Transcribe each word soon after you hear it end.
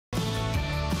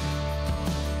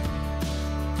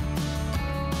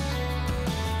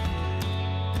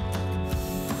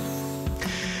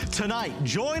Tonight,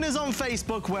 join us on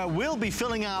Facebook where we'll be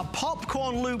filling our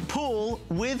popcorn loop pool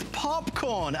with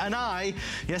popcorn. And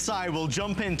yes, I will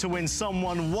jump in to win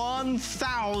someone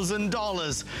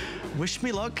 $1,000. Wish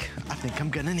me luck. I think I'm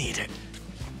gonna need it.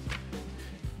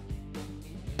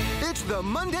 It's the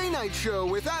Monday Night Show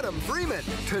with Adam Freeman.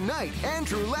 Tonight,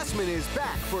 Andrew Lessman is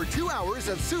back for 2 hours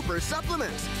of super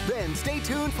supplements. Then stay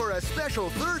tuned for a special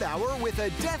third hour with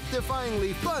a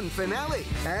death-defyingly fun finale.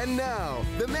 And now,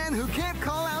 the man who can't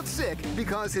call out sick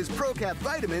because his ProCap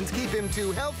vitamins keep him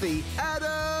too healthy,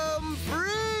 Adam Freeman.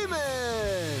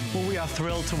 Well, we are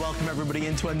thrilled to welcome everybody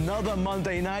into another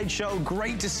Monday Night Show.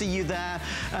 Great to see you there.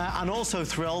 And also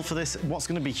thrilled for this, what's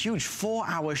going to be a huge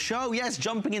 4-hour show. Yes,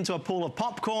 jumping into a pool of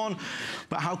popcorn.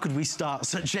 But how could we start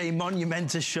such a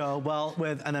monumentous show? Well,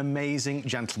 with an amazing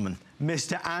gentleman.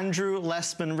 Mr. Andrew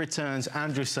Lessman returns.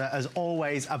 Andrew, sir, as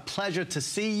always, a pleasure to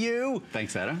see you.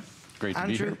 Thanks, Adam. Great to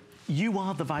be here. Andrew, you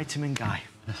are the vitamin guy.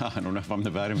 I don't know if I'm the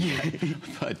vitamin guy,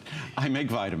 but I make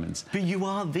vitamins. But you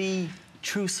are the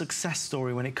true success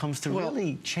story when it comes to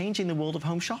really changing the world of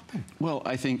home shopping. Well,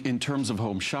 I think in terms of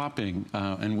home shopping,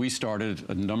 and we started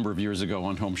a number of years ago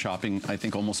on home shopping, I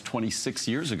think almost 26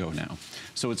 years ago now.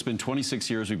 So it's been 26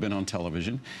 years we've been on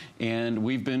television, and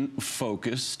we've been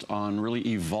focused on really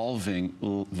evolving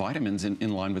vitamins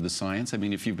in line with the science. I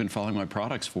mean, if you've been following my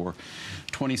products for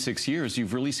 26 years,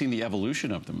 you've really seen the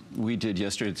evolution of them. We did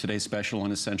yesterday Today's Special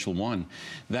on Essential 1.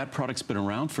 That product's been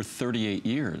around for 38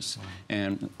 years,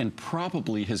 and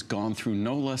probably has gone through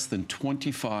no less than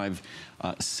 25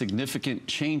 significant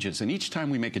changes. And each time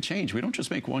we make a change, we don't just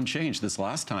make one change. This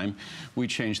last time, we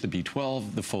changed the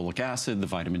B12, the folic acid, the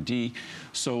vitamin D.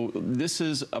 So this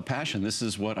is a passion. This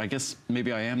is what, I guess,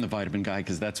 maybe I am the vitamin guy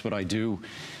because that's what I do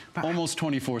almost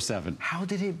 24/7. How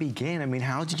did it begin? I mean,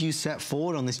 how did you set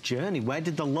forward on this journey? Where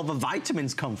did the love of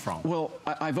vitamins come from? Well,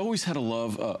 I've always had a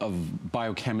love of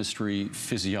biochemistry,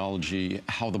 physiology,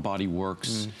 how the body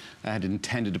works. I had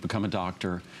intended to become a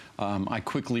doctor. I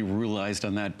quickly realized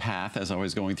on that path, as I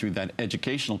was going through that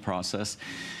educational process,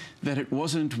 that it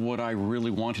wasn't what I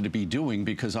really wanted to be doing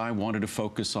because I wanted to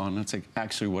focus on, that's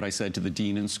actually what I said to the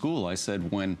dean in school. I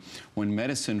said, when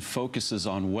medicine focuses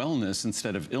on wellness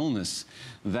instead of illness,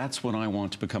 that's when I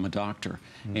want to become a doctor.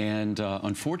 And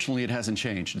unfortunately, it hasn't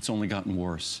changed. It's only gotten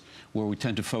worse. Where we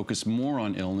tend to focus more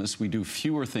on illness, we do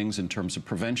fewer things in terms of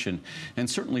prevention. And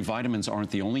certainly vitamins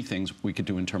aren't the only things we could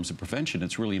do in terms of prevention.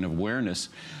 It's really an awareness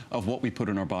of what we put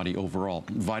in our body overall.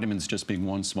 Vitamins just being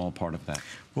one small part of that.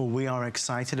 Well, we are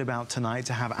excited about tonight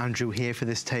to have Andrew here for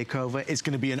this takeover. It's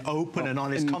going to be an open and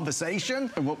honest conversation.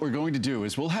 And what we're going to do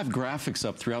is we'll have graphics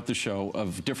up throughout the show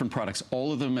of different products,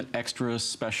 all of them at extra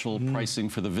special pricing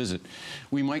for the visit.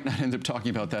 We might not end up talking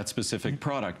about that specific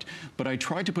product, but I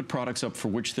tried to put products up for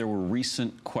which there were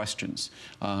recent questions.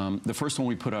 The first one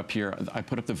we put up here, I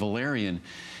put up the valerian.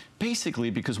 Basically,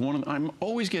 because I'm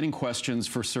always getting questions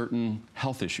for certain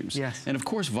health issues. Yes. And of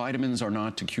course, vitamins are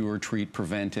not to cure, treat,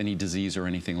 prevent any disease or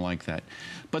anything like that.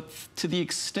 But to the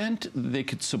extent they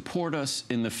could support us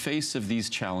in the face of these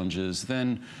challenges,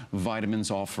 then vitamins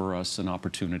offer us an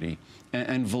opportunity.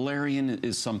 And valerian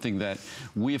is something that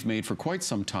we have made for quite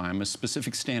some time, a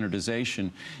specific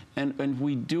standardization, and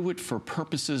we do it for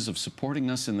purposes of supporting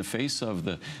us in the face of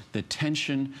the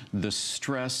tension, the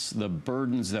stress, the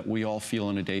burdens that we all feel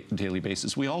on a daily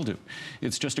basis. We all do.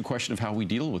 It's just a question of how we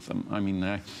deal with them. I mean,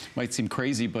 that might seem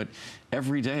crazy, but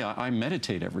every day I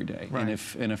meditate every day. Right.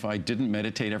 And if I didn't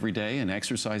meditate every day and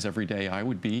exercise every day, I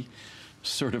would be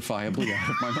certifiably out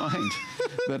of my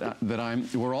mind.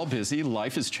 We're all busy,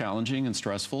 life is challenging and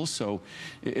stressful, so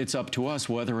it's up to us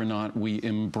whether or not we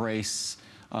embrace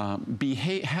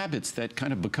habits that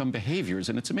kind of become behaviors.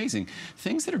 And it's amazing,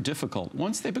 things that are difficult,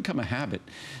 once they become a habit,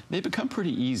 they become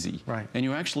pretty easy. Right. And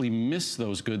you actually miss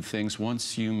those good things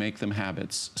once you make them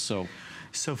habits.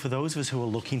 So for those of us who are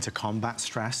looking to combat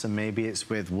stress, and maybe it's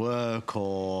with work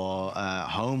or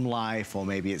home life, or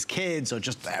maybe it's kids, or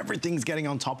just everything's getting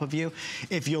on top of you,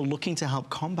 if you're looking to help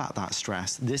combat that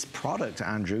stress, this product,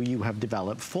 Andrew, you have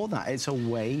developed for that. It's a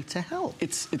way to help.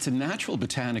 It's a natural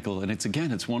botanical, and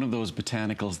it's one of those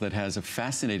botanicals that has a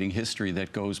fascinating history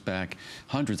that goes back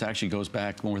hundreds, actually goes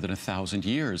back more than 1,000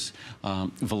 years.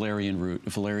 Valerian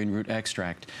root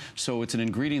extract. So it's an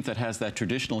ingredient that has that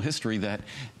traditional history that,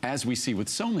 as we see with with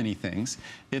so many things,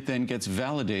 it then gets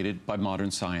validated by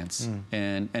modern science.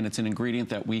 And it's an ingredient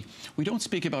that we don't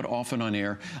speak about often on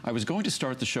air. I was going to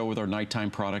start the show with our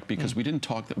nighttime product because we didn't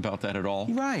talk about that at all.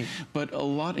 Right. But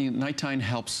nighttime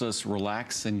helps us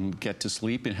relax and get to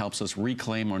sleep. It helps us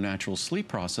reclaim our natural sleep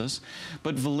process.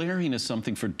 But valerian is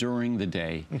something for during the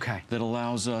day that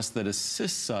allows us, that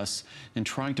assists us in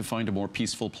trying to find a more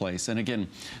peaceful place. And again,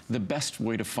 the best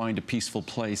way to find a peaceful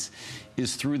place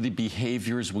is through the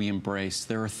behaviors we embrace.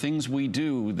 There are things we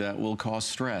do that will cause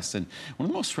stress. And one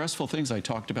of the most stressful things, I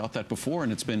talked about that before,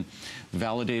 and it's been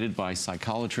validated by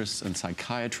psychologists and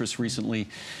psychiatrists recently,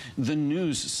 the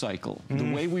news cycle,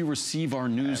 the way we receive our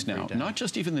news now, not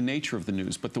just even the nature of the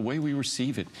news, but the way we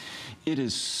receive it. It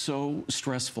is so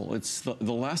stressful. It's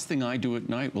the last thing I do at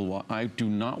night. I do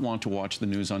not want to watch the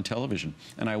news on television,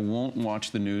 and I won't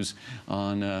watch the news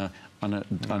on a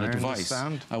device.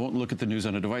 I won't look at the news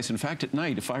on a device. In fact, at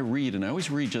night, if I read, and I always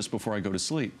read just before I go to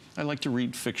sleep, I like to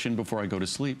read fiction before I go to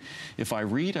sleep. If I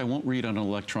read, I won't read on an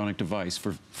electronic device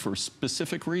for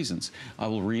specific reasons. I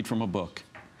will read from a book.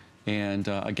 And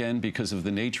again, because of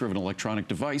the nature of an electronic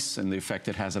device and the effect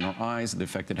it has on our eyes, the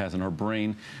effect it has on our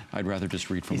brain, I'd rather just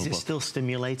read from a book. Is it still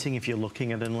stimulating if you're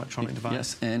looking at an electronic device?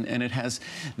 Yes, and it has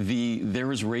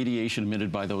there is radiation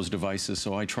emitted by those devices,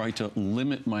 so I try to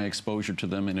limit my exposure to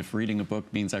them, and if reading a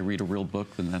book means I read a real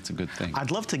book, then that's a good thing. I'd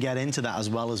love to get into that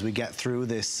as well as we get through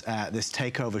this this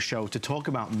takeover show, to talk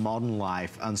about modern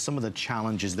life and some of the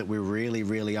challenges that we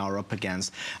really are up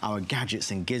against, our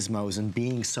gadgets and gizmos and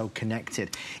being so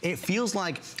connected. It feels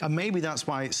like, and maybe that's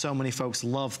why so many folks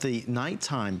love the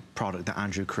nighttime product that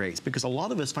Andrew creates, because a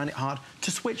lot of us find it hard to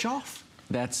switch off.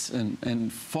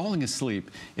 And falling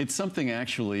asleep, it's something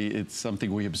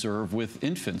we observe with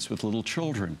infants, with little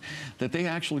children, that they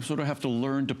actually sort of have to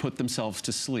learn to put themselves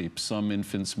to sleep, some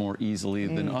infants more easily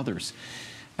than others.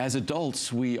 As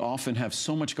adults, we often have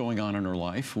so much going on in our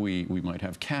life. We might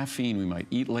have caffeine, we might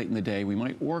eat late in the day, we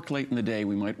might work late in the day,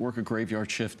 we might work a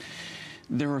graveyard shift.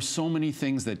 There are so many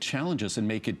things that challenge us and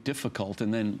make it difficult.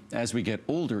 And then as we get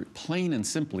older, plain and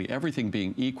simply, everything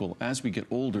being equal, as we get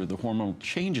older, the hormonal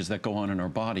changes that go on in our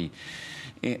body,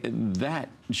 that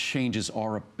changes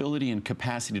our ability and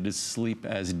capacity to sleep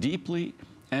as deeply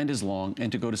and as long,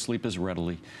 and to go to sleep as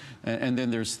readily. And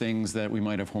then there's things that we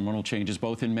might have hormonal changes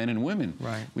both in men and women.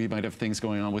 Right. We might have things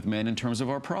going on with men in terms of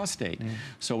our prostate.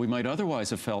 So we might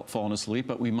otherwise have fallen asleep,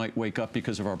 but we might wake up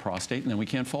because of our prostate, and then we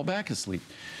can't fall back asleep.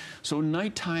 So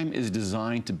nighttime is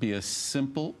designed to be a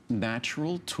simple,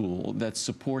 natural tool that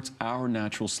supports our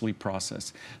natural sleep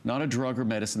process, not a drug or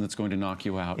medicine that's going to knock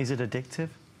you out. Is it addictive?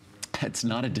 It's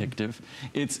not addictive.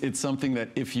 It's something that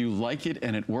if you like it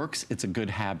and it works, it's a good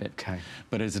habit. Okay.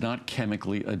 But it's not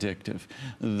chemically addictive.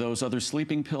 Those other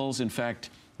sleeping pills, in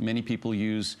fact, many people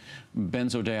use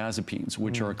benzodiazepines,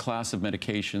 which are a class of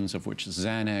medications, of which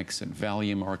Xanax and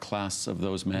Valium are a class of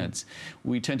those meds.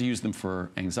 We tend to use them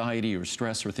for anxiety or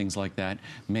stress or things like that.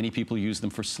 Many people use them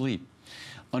for sleep.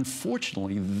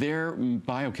 Unfortunately, their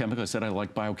biochemical, I said I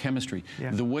like biochemistry,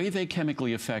 the way they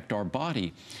chemically affect our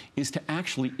body is to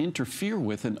actually interfere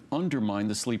with and undermine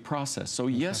the sleep process. So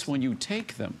yes, when you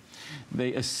take them,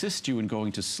 they assist you in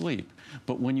going to sleep,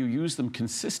 but when you use them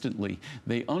consistently,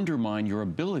 they undermine your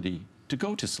ability to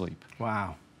go to sleep.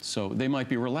 Wow. So they might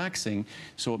be relaxing,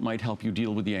 so it might help you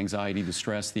deal with the anxiety, the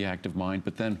stress, the active mind,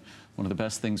 but then one of the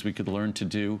best things we could learn to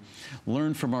do,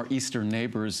 learn from our Eastern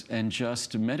neighbors and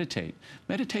just meditate.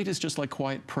 Meditate is just like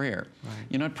quiet prayer. Right.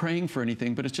 You're not praying for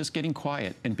anything, but it's just getting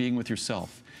quiet and being with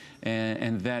yourself.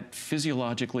 And that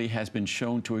physiologically has been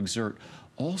shown to exert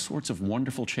all sorts of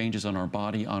wonderful changes on our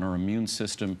body, on our immune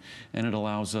system, and it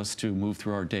allows us to move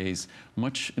through our days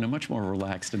in a much more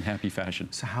relaxed and happy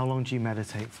fashion. So how long do you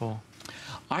meditate for?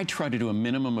 I try to do a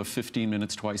minimum of 15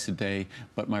 minutes twice a day,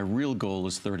 but my real goal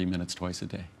is 30 minutes twice a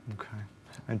day. Okay.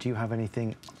 And do you have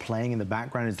anything playing in the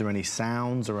background? Is there any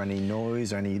sounds or any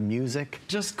noise or any music?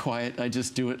 Just quiet. I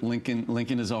just do it.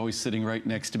 Lincoln is always sitting right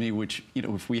next to me, which, you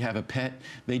know, if we have a pet,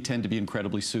 they tend to be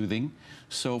incredibly soothing.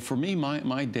 So for me,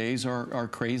 my days are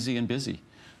crazy and busy.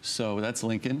 So that's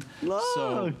Lincoln. Look.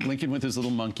 So Lincoln with his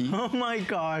little monkey. Oh my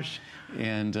gosh.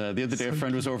 And the other day, a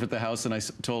friend was over at the house, and I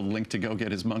told Link to go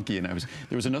get his monkey. And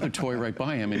there was another toy right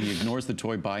by him, and he ignores the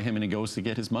toy by him, and he goes to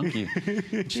get his monkey.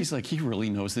 And she's like, he really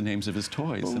knows the names of his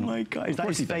toys. Oh my God. Is that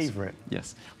his favorite?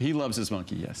 Yes. He loves his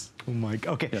monkey, yes. Oh my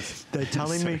God. Okay. Yes. They're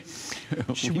telling me.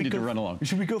 We need to run along.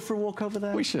 Should we go for a walk over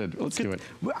there? We should. Let's do it.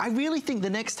 I really think the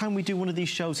next time we do one of these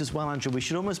shows as well, Andrew, we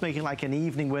should almost make it like an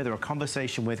evening with or a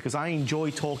conversation with, because I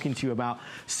enjoy talking to you about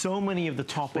so many of the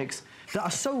topics that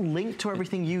are so linked to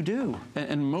everything you do.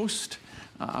 And most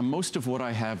of what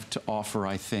I have to offer,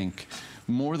 I think,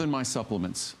 more than my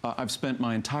supplements. I've spent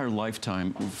my entire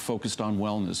lifetime focused on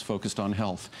wellness, focused on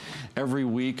health. Every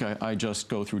week, I just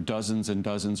go through dozens and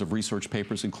dozens of research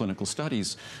papers and clinical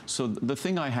studies. So the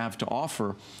thing I have to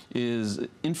offer is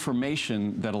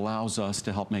information that allows us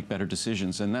to help make better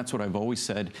decisions. And that's what I've always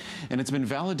said. And it's been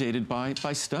validated by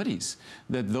studies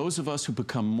that those of us who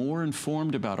become more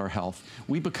informed about our health,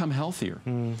 we become healthier.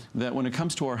 That when it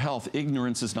comes to our health,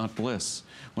 ignorance is not bliss.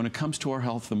 When it comes to our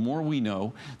health, the more we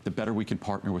know, the better we can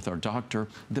partner with our doctor,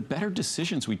 the better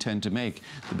decisions we tend to make,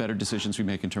 the better decisions we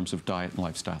make in terms of diet and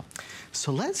lifestyle.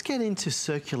 So let's get into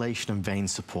circulation and vein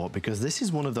support, because this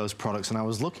is one of those products, and I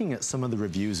was looking at some of the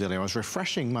reviews earlier. I was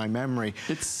refreshing my memory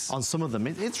on some of them.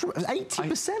 It's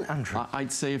 80%, Andrew.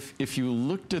 I'd say if you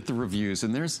looked at the reviews,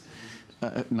 and there's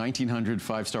 1,900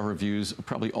 five-star reviews,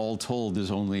 probably all told,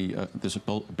 there's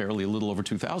barely a little over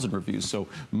 2,000 reviews. So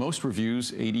most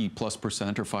reviews,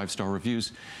 80+% are five-star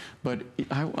reviews. But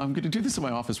I'm going to do this in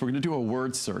my office. We're going to do a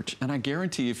word search. And I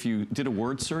guarantee if you did a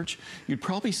word search, you'd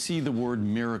probably see the word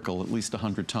miracle at least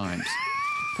 100 times.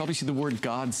 Probably see the word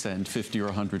godsend 50 or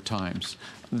 100 times.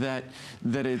 That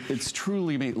it's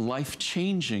truly made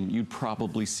life-changing, you'd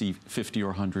probably see 50 or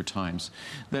 100 times.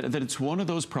 That it's one of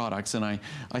those products, and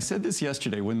I said this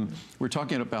yesterday when we're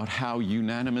talking about how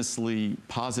unanimously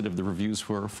positive the reviews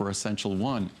were for Essential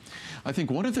 1. I think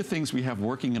one of the things we have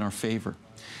working in our favor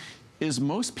is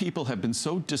most people have been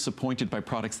so disappointed by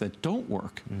products that don't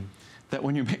work that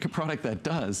when you make a product that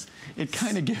does, it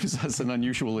kind of gives us an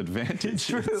unusual advantage. It's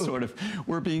true. It's sort of,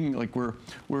 we're being like,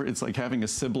 it's like having a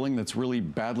sibling that's really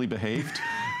badly behaved.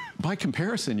 By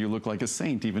comparison, you look like a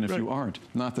saint, even if you aren't.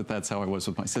 Not that that's how I was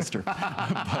with my sister,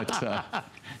 but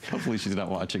hopefully she's not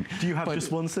watching. Do you have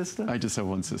just one sister? I just have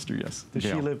one sister, yes. Does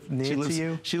she live near to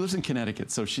you? She lives in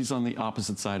Connecticut, so she's on the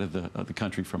opposite side of the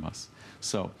country from us.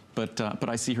 So, but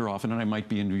I see her often, and I might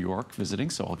be in New York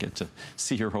visiting, so I'll get to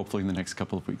see her hopefully in the next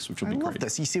couple of weeks, which will be great. I love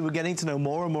this. You see, we're getting to know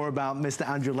more and more about Mr.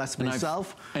 Andrew Lessman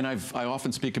himself. I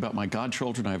often speak about my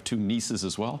godchildren. I have 2 nieces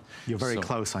as well. You're very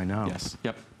close, I know. Yes.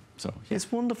 Yep. So, yeah.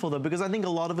 It's wonderful, though, because I think a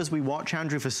lot of us, we watch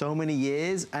Andrew for so many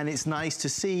years, and it's nice to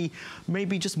see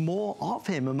maybe just more of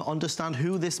him and understand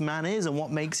who this man is and what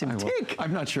makes him tick.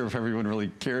 I'm not sure if everyone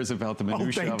really cares about the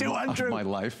minutiae of my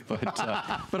life,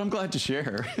 but I'm glad to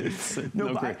share. It's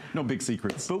no big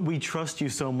secrets. But we trust you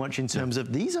so much in terms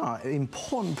of these are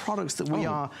important products that we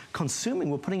are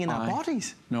consuming, we're putting in our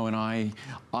bodies. No, and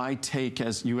I take,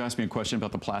 as you asked me a question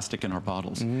about the plastic in our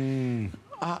bottles,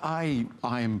 I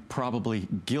am probably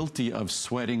guilty of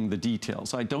sweating the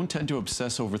details. I don't tend to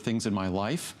obsess over things in my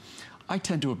life. I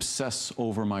tend to obsess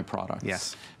over my products.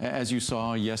 Yes. As you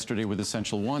saw yesterday with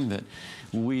Essential 1, that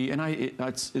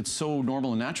it's so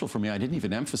normal and natural for me, I didn't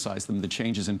even emphasize them, the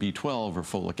changes in B12 or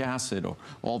folic acid or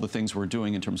all the things we're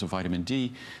doing in terms of vitamin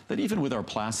D, that even with our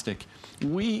plastic,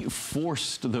 we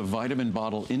forced the vitamin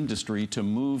bottle industry to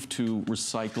move to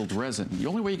recycled resin. The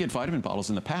only way you get vitamin bottles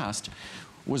in the past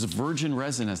was virgin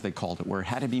resin, as they called it, where it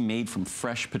had to be made from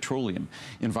fresh petroleum.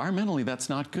 Environmentally, that's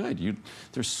not good.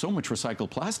 There's so much recycled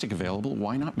plastic available,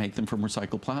 why not make them from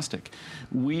recycled plastic?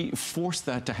 We forced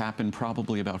that to happen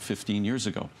probably about 15 years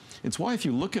ago. It's why if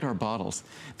you look at our bottles,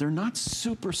 they're not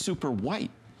super, super white,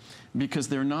 because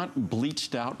they're not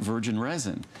bleached out virgin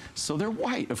resin. So they're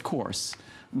white, of course,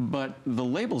 but the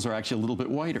labels are actually a little bit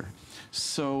whiter.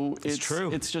 So it's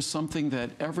true. It's just something that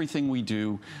everything we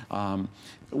do,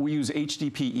 we use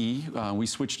HDPE. We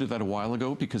switched to that a while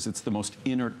ago because it's the most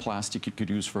inert plastic you could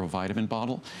use for a vitamin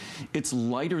bottle. It's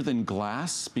lighter than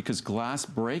glass because glass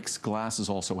breaks. Glass is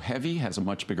also heavy, has a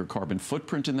much bigger carbon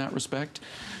footprint in that respect.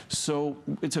 So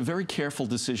it's a very careful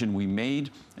decision we made.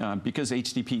 Because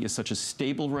HDPE is such a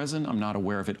stable resin, I'm not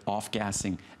aware of it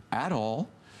off-gassing at all,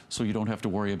 so you don't have to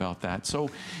worry about that. So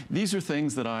these are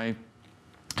things that I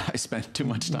spent too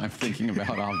much time thinking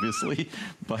about, obviously,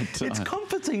 but... It's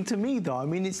comforting to me, though. I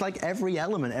mean, it's like every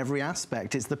element, every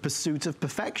aspect. It's the pursuit of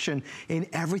perfection in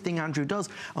everything Andrew does.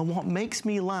 And what makes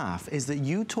me laugh is that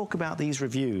you talk about these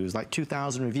reviews, like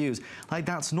 2,000 reviews, like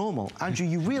that's normal. Andrew,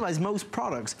 you realize most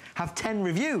products have 10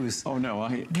 reviews. Oh, no.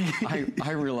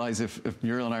 I realize if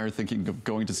Muriel and I are thinking of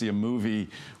going to see a movie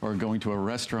or going to a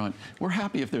restaurant, we're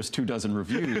happy if there's 24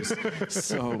 reviews.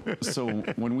 So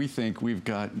when we think we've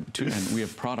got and we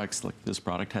have products, like this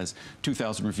product has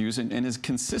 2,000 reviews and is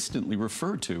consistently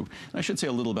referred to. And I should say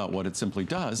a little about what it simply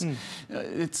does.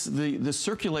 It's the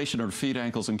circulation of feet,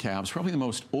 ankles, and calves, probably the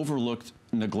most overlooked,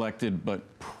 neglected, but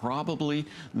probably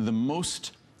the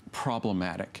most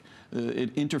problematic.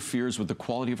 It interferes with the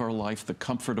quality of our life, the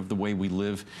comfort of the way we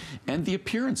live, and the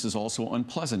appearance is also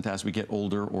unpleasant as we get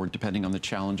older or depending on the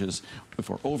challenges.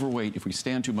 If we're overweight, if we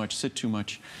stand too much, sit too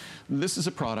much. This is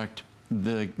a product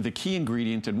the key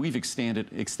ingredient, and we've extended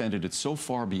it so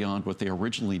far beyond what they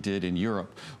originally did in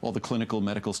Europe, all the clinical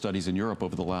medical studies in Europe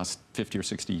over the last 50 or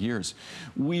 60 years.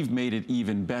 We've made it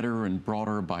even better and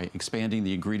broader by expanding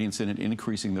the ingredients in it,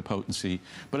 increasing the potency.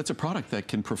 But it's a product that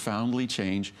can profoundly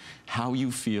change how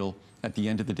you feel at the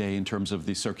end of the day in terms of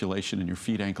the circulation in your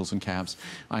feet, ankles, and calves.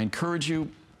 I encourage you,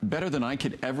 better than I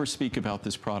could ever speak about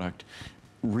this product,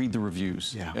 read the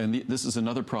reviews. Yeah. And this is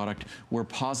another product where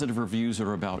positive reviews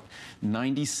are about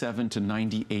 97 to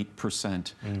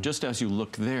 98%. Just as you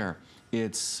look there,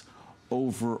 it's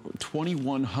over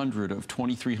 2,100 of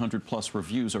 2,300 plus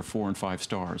reviews are 4 and 5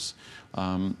 stars.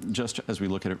 Just as we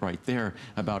look at it right there,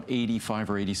 about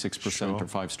 85 or 86% are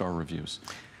 5-star reviews.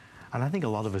 And I think a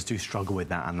lot of us do struggle with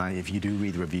that. And if you do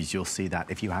read the reviews, you'll see that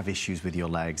if you have issues with your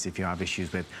legs, if you have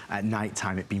issues with at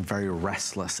nighttime, it being very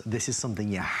restless, this is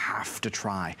something you have to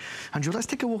try. Andrew, let's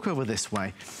take a walk over this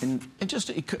way. And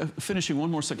just finishing one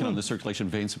more second on the circulation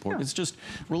vein support, it's just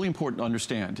really important to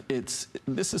understand.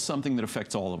 This is something that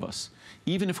affects all of us.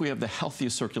 Even if we have the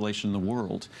healthiest circulation in the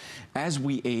world, as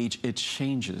we age, it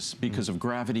changes because of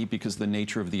gravity, because of the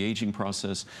nature of the aging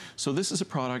process. So this is a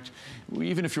product,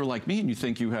 even if you're like me and you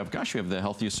think you have, gosh, you have the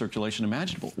healthiest circulation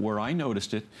imaginable. Where I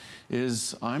noticed it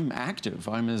is I'm active.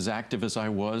 I'm as active as I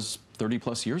was 30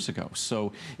 plus years ago.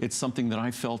 So it's something that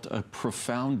I felt a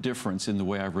profound difference in the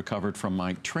way I've recovered from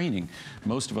my training.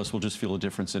 Most of us will just feel a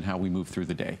difference in how we move through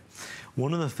the day.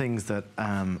 One of the things that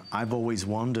I've always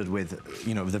wondered with,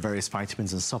 the various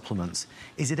vitamins and supplements,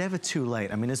 is it ever too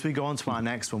late? I mean, as we go on to our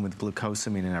next one with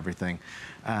glucosamine and everything,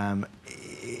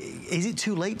 is it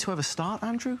too late to ever start,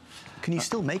 Andrew? Can you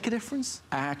still make a difference?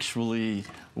 Actually,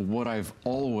 what I've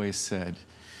always said,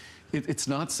 it's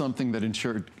not something that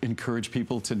encourage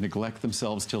people to neglect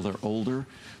themselves till they're older,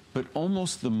 but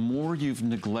almost the more you've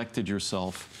neglected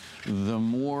yourself, the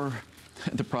more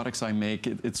the products I make,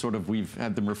 it's sort of, we've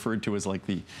had them referred to as like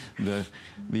the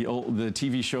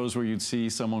TV shows where you'd see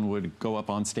someone would go up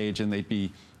on stage and they'd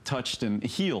be touched and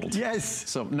healed. Yes.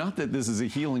 So not that this is a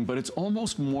healing, but it's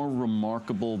almost more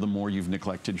remarkable the more you've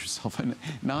neglected yourself. And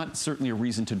not certainly a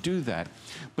reason to do that,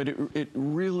 but it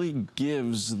really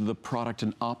gives the product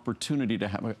an opportunity to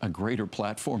have a greater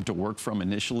platform to work from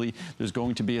initially. There's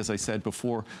going to be, as I said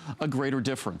before, a greater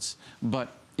difference. But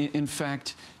in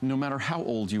fact, no matter how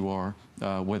old you are,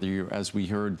 whether you're, as we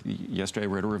heard yesterday, I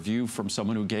read a review from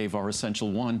someone who gave our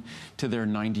Essential 1 to their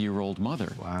 90-year-old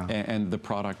mother. Wow. And the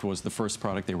product was the first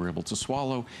product they were able to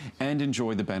swallow and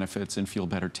enjoy the benefits and feel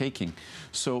better taking.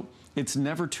 So it's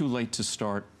never too late to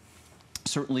start.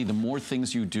 Certainly, the more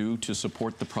things you do to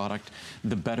support the product,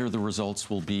 the better the results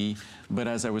will be. But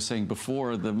as I was saying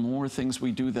before, the more things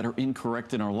we do that are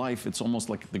incorrect in our life, it's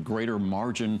almost like the greater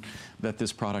margin that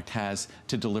this product has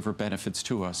to deliver benefits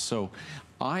to us. So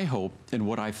I hope, and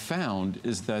what I've found,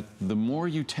 is that the more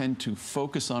you tend to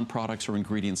focus on products or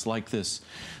ingredients like this,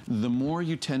 the more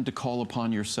you tend to call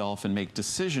upon yourself and make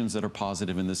decisions that are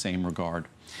positive in the same regard.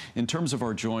 In terms of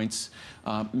our joints,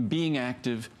 being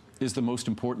active is the most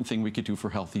important thing we could do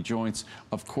for healthy joints.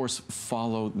 Of course,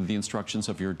 follow the instructions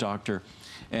of your doctor.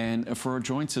 And for our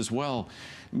joints as well,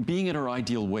 being at our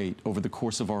ideal weight over the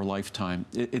course of our lifetime,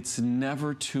 it's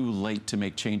never too late to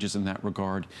make changes in that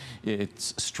regard.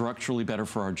 It's structurally better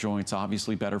for our joints,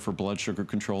 obviously better for blood sugar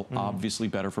control, obviously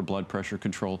better for blood pressure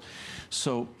control.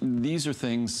 So these are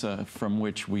things from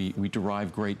which we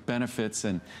derive great benefits,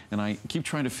 and I keep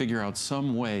trying to figure out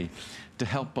some way to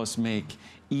help us make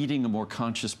eating a more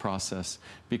conscious process,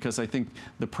 because I think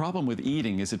the problem with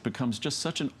eating is it becomes just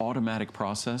such an automatic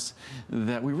process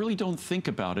that we really don't think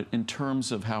about it in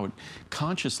terms of how it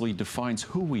consciously defines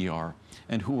who we are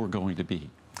and who we're going to be.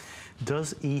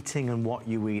 Does eating and what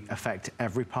you eat affect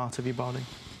every part of your body?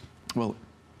 Well,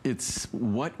 it's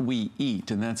what we eat,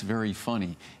 and that's very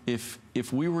funny. If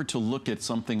we were to look at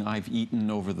something I've eaten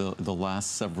over the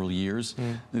last several years,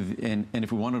 and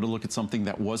if we wanted to look at something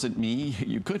that wasn't me,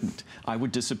 you couldn't. I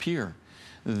would disappear.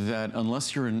 That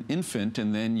unless you're an infant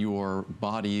and then your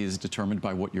body is determined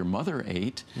by what your mother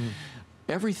ate,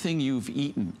 everything you've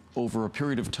eaten over a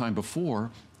period of time before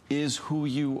is who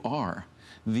you are.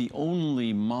 The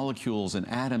only molecules and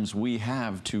atoms we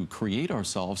have to create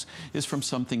ourselves is from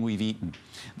something we've eaten.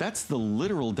 That's the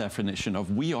literal definition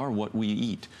of we are what we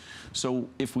eat. So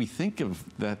if we think of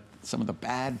that, some of the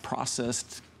bad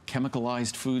processed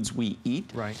chemicalized foods we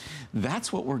eat,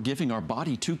 that's what we're giving our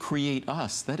body to create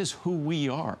us. That is who we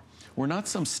are. We're not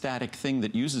some static thing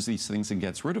that uses these things and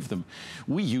gets rid of them.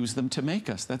 We use them to make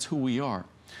us. That's who we are.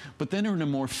 But then in a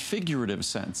more figurative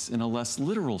sense, in a less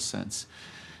literal sense,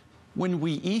 When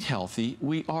we eat healthy,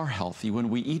 we are healthy. When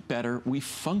we eat better, we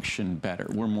function better.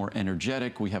 We're more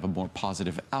energetic. We have a more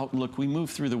positive outlook. We move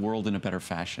through the world in a better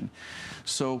fashion.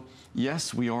 So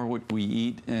yes, we are what we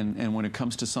eat. And when it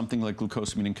comes to something like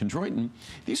glucosamine and chondroitin,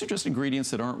 these are just ingredients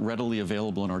that aren't readily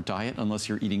available in our diet unless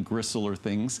you're eating gristle or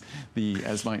things.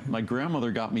 As my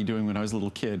grandmother got me doing when I was a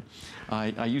little kid,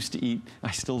 I used to eat,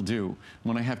 I still do,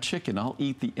 when I have chicken, I'll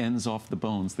eat the ends off the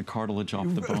bones, the cartilage off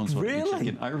the bones.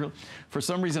 Really? For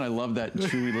some reason, I love that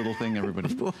chewy little thing,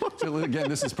 everybody. So again,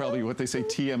 this is probably what they say,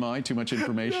 TMI, too much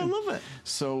information. Yeah, I love it.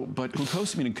 So, but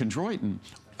glucosamine and chondroitin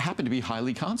happen to be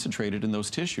highly concentrated in those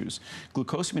tissues.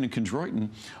 Glucosamine and chondroitin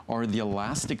are the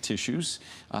elastic tissues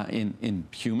in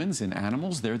humans, in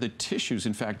animals. They're the tissues.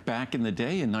 In fact, back in the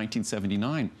day in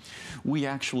 1979, we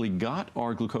actually got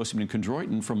our glucosamine and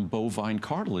chondroitin from bovine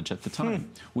cartilage at the time.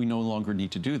 We no longer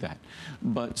need to do that.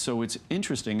 But so it's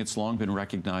interesting, it's long been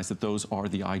recognized that those are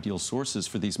the ideal sources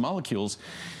for these molecules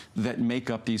that make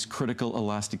up these critical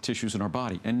elastic tissues in our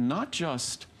body. And not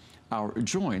just our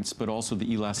joints, but also the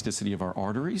elasticity of our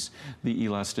arteries, the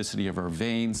elasticity of our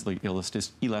veins, the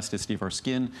elasticity of our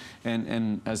skin.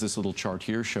 And as this little chart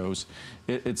here shows,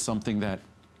 it's something that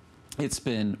it's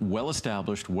been well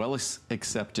established, well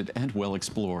accepted, and well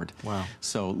explored. Wow.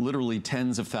 So literally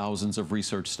tens of thousands of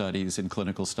research studies and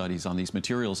clinical studies on these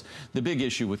materials. The big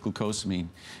issue with glucosamine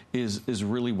is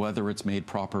really whether it's made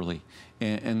properly.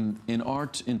 And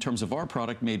in terms of our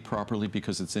product, made properly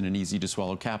because it's in an easy to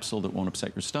swallow capsule that won't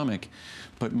upset your stomach.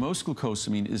 But most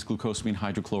glucosamine is glucosamine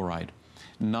hydrochloride.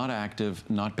 Not active,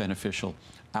 not beneficial.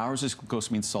 Ours is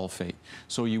glucosamine sulfate.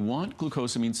 So you want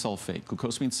glucosamine sulfate.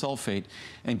 Glucosamine sulfate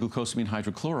and glucosamine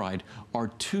hydrochloride are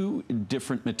two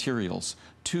different materials,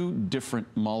 two different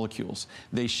molecules.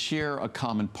 They share a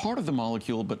common part of the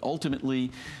molecule, but ultimately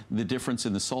the difference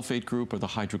in the sulfate group or the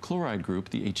hydrochloride group,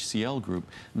 the HCl group,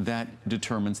 that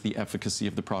determines the efficacy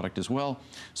of the product as well.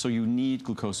 So you need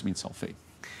glucosamine sulfate.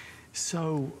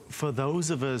 So for those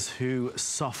of us who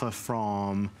suffer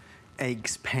from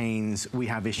aches, pains, we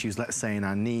have issues, let's say, in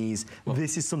our knees,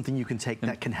 this is something you can take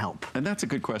that can help. And that's a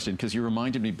good question, because you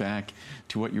reminded me back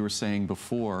to what you were saying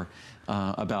before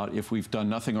about if we've done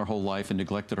nothing our whole life and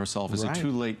neglected ourselves, is it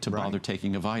too late to bother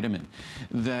taking a vitamin?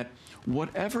 That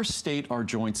whatever state our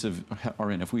joints are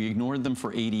in, if we ignored them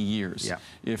for 80 years,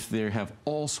 if they have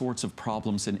all sorts of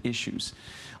problems and issues,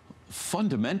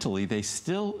 fundamentally, they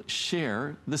still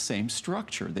share the same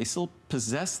structure. They still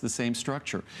possess the same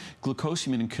structure.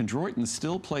 Glucosamine and chondroitin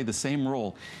still play the same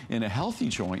role in a healthy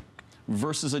joint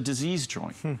versus a diseased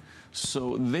joint.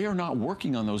 So they are not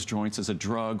working on those joints as a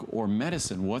drug or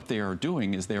medicine. What they are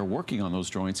doing is they are working on those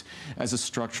joints as a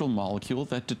structural molecule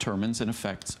that determines and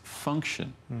affects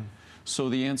function. So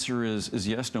the answer is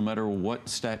yes, no matter what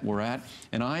stat we're at.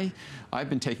 And I've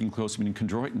been taking glucosamine and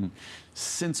chondroitin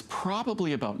since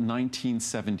probably about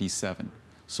 1977.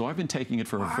 So I've been taking it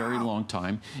for a very long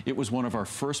time. It was one of our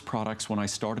first products when I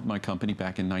started my company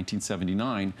back in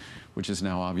 1979, which is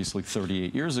now obviously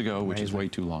 38 years ago, which is way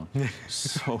too long.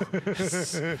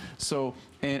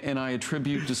 And I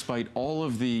attribute, despite all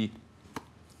of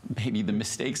maybe the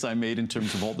mistakes I made in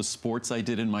terms of all the sports I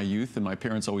did in my youth, and my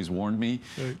parents always warned me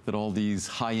that all these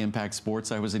high-impact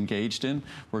sports I was engaged in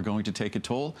were going to take a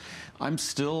toll. I'm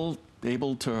still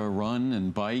able to run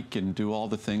and bike and do all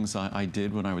the things I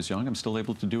did when I was young. I'm still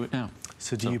able to do it now.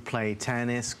 So do you play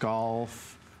tennis,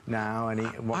 golf now?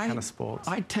 What kind of sports?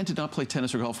 I tend to not play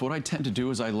tennis or golf. What I tend to do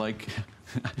is I like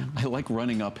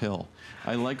running uphill.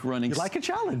 I like running. You like a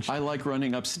challenge. I like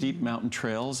running up steep mountain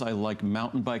trails. I like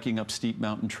mountain biking up steep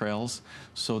mountain trails.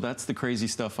 So that's the crazy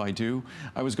stuff I do.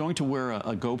 I was going to wear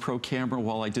a GoPro camera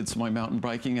while I did some of my mountain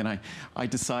biking, and I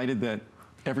decided that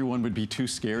everyone would be too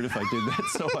scared if I did that,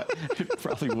 so it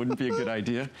probably wouldn't be a good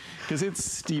idea, because it's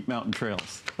steep mountain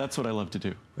trails. That's what I love to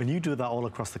do. And you do that all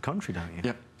across the country, don't you?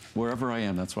 Yep. Wherever I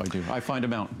am, that's what I do. I find a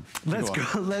mountain.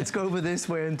 Let's go over this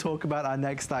way and talk about our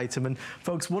next item. And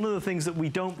folks, one of the things that we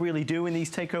don't really do in these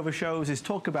takeover shows is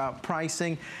talk about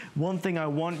pricing. One thing I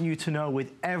want you to know,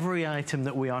 with every item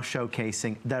that we are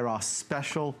showcasing, there are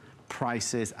special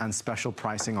prices and special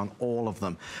pricing on all of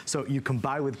them. So you can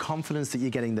buy with confidence that you're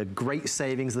getting the great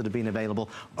savings that have been available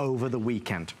over the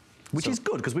weekend. Which is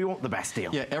good, because we want the best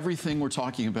deal. Yeah, everything we're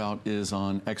talking about is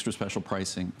on extra special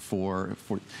pricing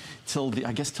till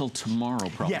till tomorrow,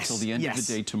 probably. Till the end of the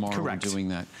day tomorrow. We're doing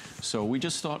that. So we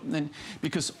just thought,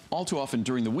 because all too often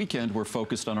during the weekend we're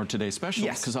focused on our Today Special,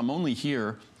 because I'm only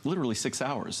here literally 6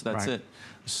 hours. That's it.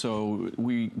 So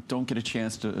we don't get a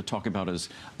chance to talk about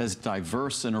as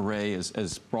diverse an array,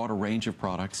 as broad a range of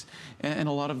products, and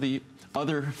a lot of the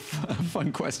other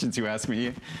fun questions you ask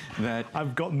me that...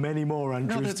 I've got many more,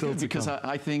 Andrew. No, that's good, because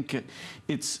I think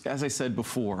it's, as I said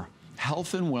before,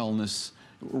 health and wellness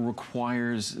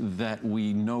requires that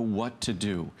we know what to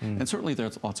do. And certainly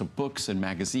there's lots of books and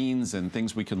magazines and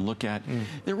things we can look at.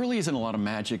 There really isn't a lot of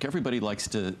magic. Everybody likes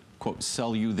to, quote,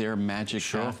 sell you their magic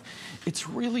path. It's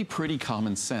really pretty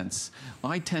common sense.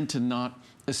 I tend to not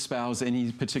espouse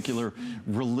any particular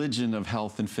religion of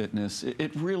health and fitness.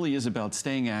 It really is about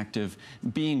staying active,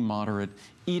 being moderate,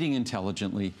 eating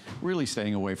intelligently, really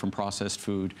staying away from processed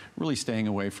food, really staying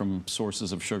away from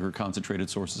sources of sugar, concentrated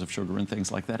sources of sugar and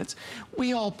things like that.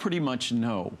 We all pretty much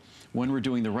know when we're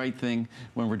doing the right thing,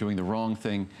 when we're doing the wrong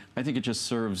thing. I think it just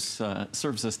serves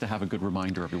us to have a good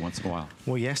reminder every once in a while.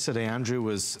 Well, yesterday Andrew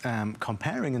was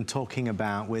comparing and talking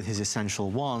about, with his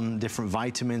Essential One, different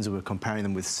vitamins. We were comparing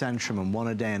them with Centrum and One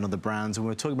A Day and other brands, and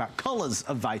we were talking about colours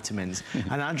of vitamins.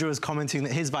 And Andrew was commenting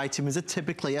that his vitamins are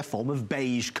typically a form of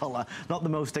beige colour, not the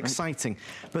most exciting.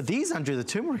 But these, Andrew, the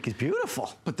turmeric is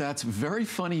beautiful. But that's very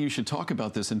funny you should talk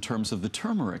about this in terms of the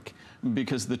turmeric,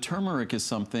 because the turmeric is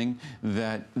something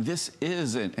that this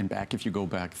is, and back, if you go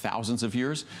back thousands of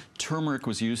years, turmeric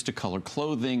was used to color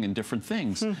clothing and different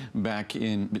things back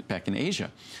in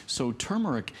Asia. So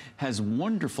turmeric has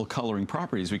wonderful coloring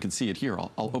properties. We can see it here.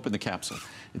 I'll open the capsule.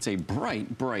 It's a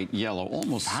bright, bright yellow,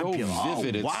 almost so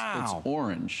vivid, it's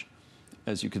orange,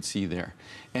 as you can see there.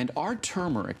 And our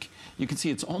turmeric, you can see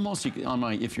it's almost,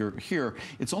 if you're here,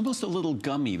 it's almost a little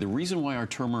gummy. The reason why our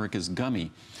turmeric is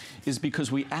gummy is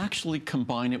because we actually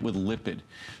combine it with lipid.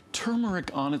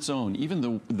 Turmeric on its own,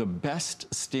 even the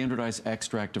best standardized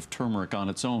extract of turmeric on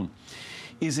its own,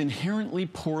 is inherently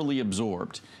poorly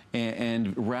absorbed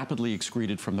and rapidly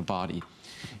excreted from the body.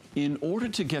 In order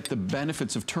to get the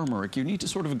benefits of turmeric, you need to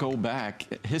sort of go back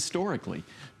historically.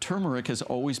 Turmeric has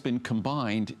always been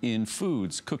combined in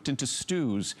foods, cooked into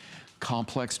stews,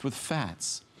 complexed with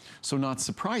fats. So not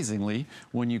surprisingly,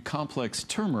 when you complex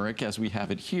turmeric, as we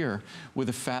have it here, with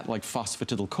a fat like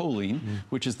phosphatidylcholine,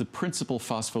 which is the principal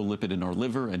phospholipid in our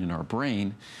liver and in our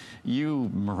brain, you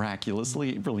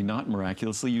miraculously, really not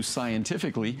miraculously, you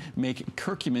scientifically make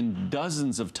curcumin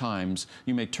dozens of times,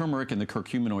 you make turmeric and the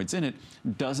curcuminoids in it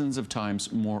dozens of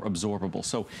times more absorbable.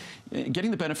 So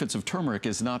getting the benefits of turmeric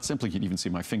is not simply, you can even see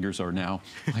my fingers are now,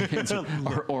 my hands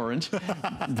are orange,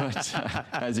 but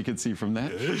as you can see from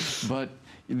that. But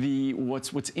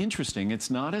what's interesting, it's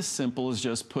not as simple as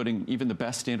just putting even the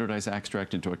best standardized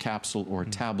extract into a capsule or a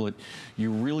tablet.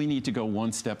 You really need to go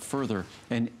one step further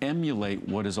and emulate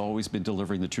what has always been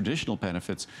delivering the traditional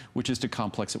benefits, which is to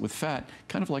complex it with fat,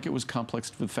 kind of like it was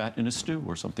complexed with fat in a stew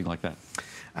or something like that.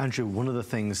 Andrew, one of the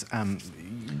things,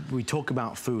 we talk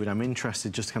about food, I'm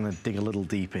interested just to kind of dig a little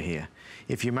deeper here.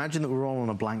 If you imagine that we're all on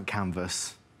a blank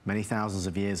canvas many thousands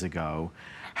of years ago,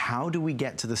 how do we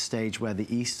get to the stage where the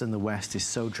East and the West is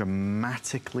so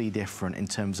dramatically different in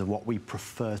terms of what we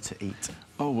prefer to eat?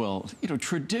 Oh, well, you know,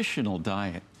 traditional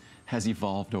diet has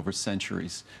evolved over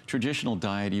centuries. Traditional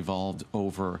diet evolved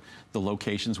over the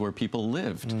locations where people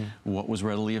lived, what was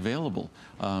readily available.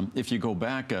 If you go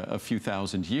back a few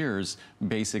thousand years,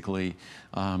 basically,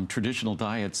 traditional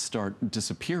diets start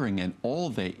disappearing, and all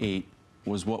they ate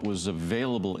was what was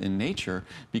available in nature,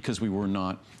 because we were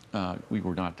not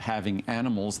having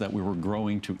animals that we were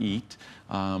growing to eat.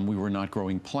 We were not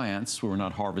growing plants. We were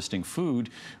not harvesting food.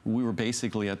 We were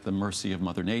basically at the mercy of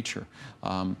Mother Nature.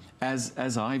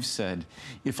 As I've said,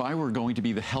 if I were going to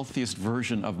be the healthiest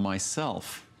version of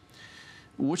myself,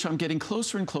 which I'm getting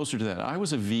closer and closer to that. I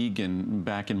was a vegan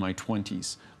back in my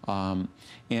 20s, and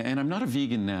I'm not a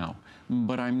vegan now,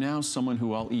 but I'm now someone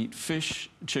who I'll eat fish,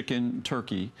 chicken,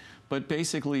 turkey, but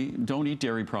basically don't eat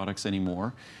dairy products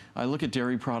anymore. I look at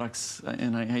dairy products,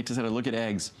 and I hate to say it, I look at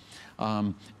eggs.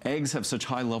 Eggs have such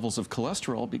high levels of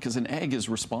cholesterol because an egg is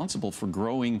responsible for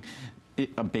growing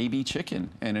a baby chicken,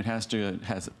 and it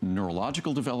has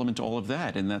neurological development, all of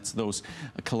that, and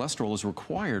cholesterol is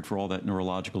required for all that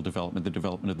neurological development, the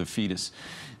development of the fetus.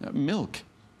 Milk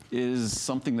is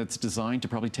something that's designed to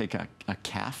probably take a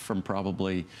calf from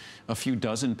probably a few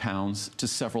dozen pounds to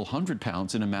several hundred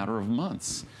pounds in a matter of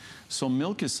months. So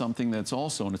milk is something that's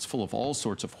also, and it's full of all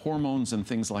sorts of hormones and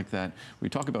things like that. We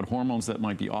talk about hormones that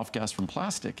might be off-gas from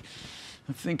plastic.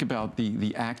 Think about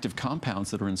the active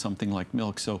compounds that are in something like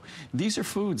milk. So these are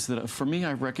foods that, for me,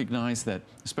 I recognize that,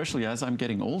 especially as I'm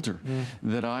getting older,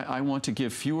 that I want to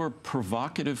give fewer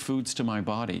provocative foods to my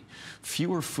body,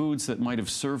 fewer foods that might have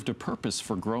served a purpose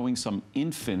for growing some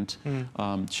infant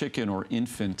chicken or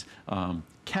infant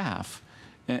calf,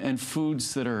 and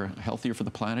foods that are healthier for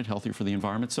the planet, healthier for the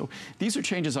environment. So these are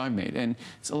changes I've made. And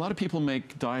a lot of people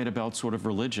make diet about sort of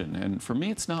religion. And for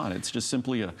me, it's not. It's just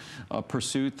simply a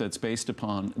pursuit that's based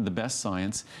upon the best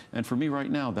science. And for me right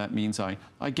now, that means I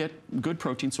get good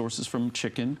protein sources from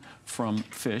chicken, from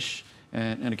fish,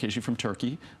 and occasionally from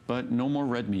turkey, but no more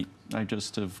red meat. I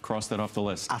just have crossed that off the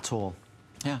list. At all?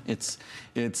 Yeah, it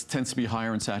tends to be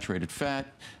higher in saturated fat.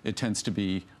 It tends to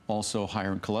be also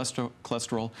higher in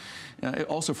cholesterol.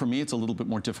 Also, for me, it's a little bit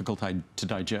more difficult to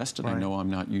digest, and I know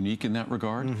I'm not unique in that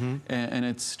regard. And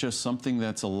it's just something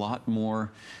that's a lot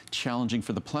more challenging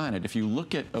for the planet. If you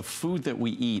look at a food that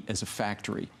we eat as a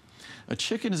factory, a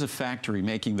chicken is a factory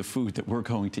making the food that we're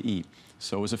going to eat.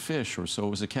 So is a fish, or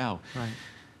so is a cow.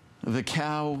 The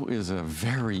cow is a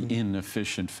very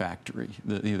inefficient factory.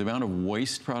 The amount of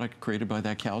waste product created by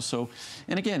that cow. So,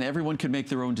 and again, everyone can make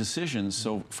their own decisions.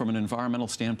 So from an environmental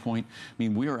standpoint, I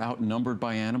mean, we are outnumbered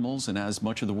by animals, and as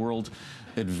much of the world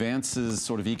advances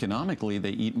sort of economically,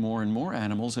 they eat more and more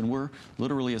animals, and we're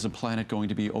literally as a planet going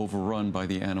to be overrun by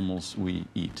the animals we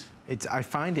eat. I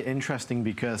find it interesting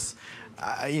because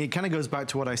it kind of goes back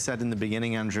to what I said in the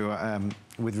beginning, Andrew,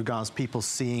 with regards to people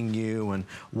seeing you and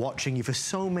watching you for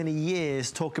so many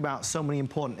years, talk about so many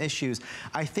important issues.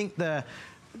 I think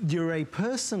you're a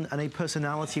person and a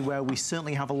personality where we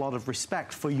certainly have a lot of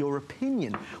respect for your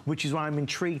opinion, which is why I'm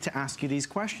intrigued to ask you these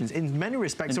questions. In many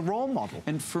respects, a role model.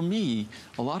 And for me,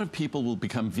 a lot of people will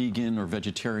become vegan or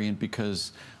vegetarian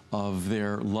because of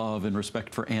their love and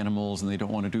respect for animals, and they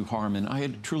don't want to do harm, and I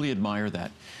truly admire that.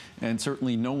 And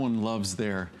certainly no one loves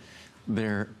their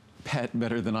pet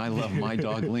better than I love my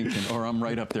dog Lincoln, or I'm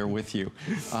right up there with you.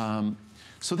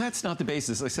 So that's not the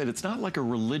basis. I said it's not like a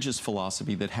religious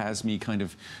philosophy that has me kind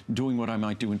of doing what I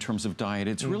might do in terms of diet.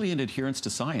 It's really an adherence to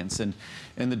science. And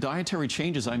the dietary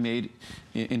changes I made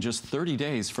in just 30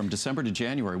 days from December to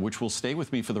January, which will stay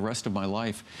with me for the rest of my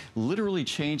life, literally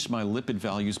changed my lipid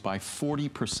values by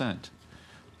 40%.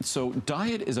 So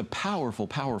diet is a powerful,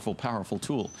 powerful, powerful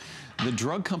tool. The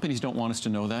drug companies don't want us to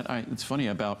know that. It's funny,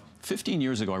 about 15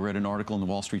 years ago, I read an article in the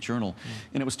Wall Street Journal,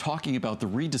 and it was talking about the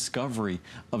rediscovery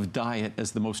of diet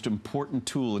as the most important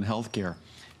tool in healthcare.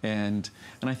 And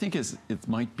I think it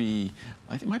might be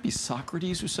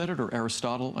Socrates who said it, or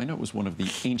Aristotle. I know it was one of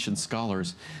the ancient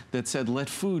scholars that said, "Let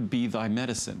food be thy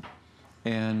medicine."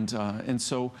 And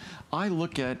so I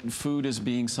look at food as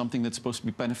being something that's supposed to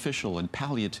be beneficial and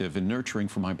palliative and nurturing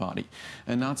for my body,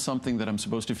 and not something that I'm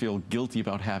supposed to feel guilty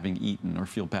about having eaten or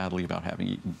feel badly about having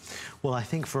eaten. Well, I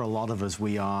think for a lot of us,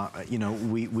 we are, you know,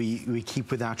 we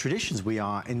keep with our traditions. We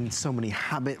are in so many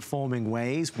habit-forming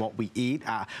ways, what we eat,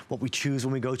 what we choose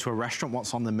when we go to a restaurant,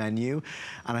 what's on the menu.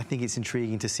 And I think it's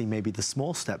intriguing to see maybe the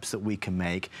small steps that we can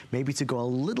make, maybe to go a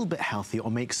little bit healthier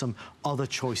or make some other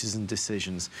choices and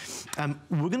decisions.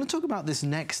 We're going to talk about this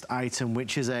next item,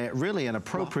 which is really an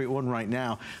appropriate one right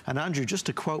now. And Andrew, just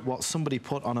to quote what somebody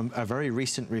put on a very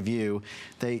recent review,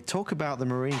 they talk about the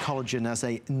marine collagen as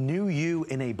a new you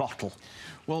in a bottle.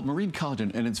 Well, marine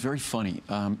collagen, and it's very funny.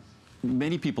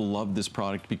 Many people love this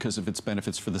product because of its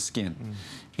benefits for the skin.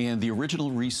 And the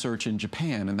original research in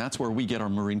Japan, and that's where we get our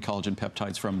marine collagen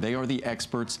peptides from. They are the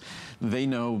experts. They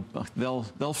know,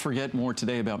 they'll forget more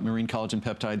today about marine collagen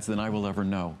peptides than I will ever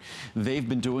know. They've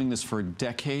been doing this for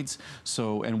decades,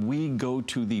 and we go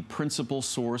to the principal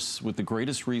source with the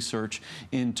greatest research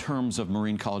in terms of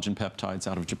marine collagen peptides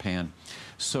out of Japan.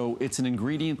 So it's an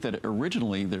ingredient that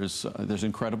originally there's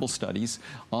incredible studies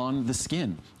on the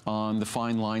skin, on the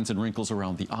fine lines and wrinkles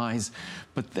around the eyes.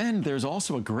 But then there's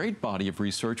also a great body of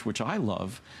research, which I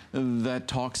love, that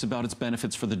talks about its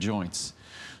benefits for the joints.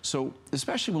 So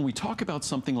especially when we talk about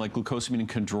something like glucosamine and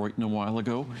chondroitin a while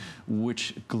ago,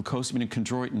 which glucosamine and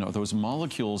chondroitin are those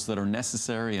molecules that are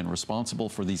necessary and responsible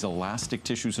for these elastic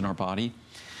tissues in our body,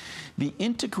 the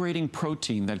integrating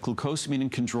protein that glucosamine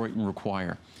and chondroitin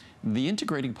require, the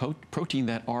integrating protein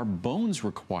that our bones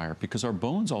require, because our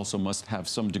bones also must have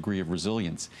some degree of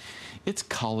resilience, it's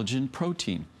collagen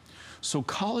protein. So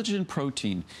collagen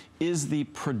protein is the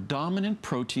predominant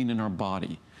protein in our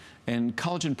body. And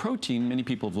collagen protein, many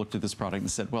people have looked at this product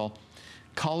and said, well,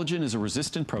 collagen is a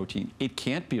resistant protein. It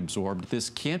can't be absorbed. This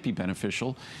can't be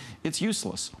beneficial. It's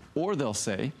useless. Or they'll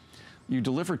say, you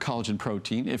deliver collagen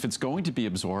protein. If it's going to be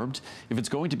absorbed, if it's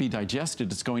going to be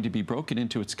digested, it's going to be broken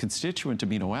into its constituent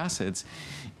amino acids,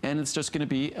 and it's just going to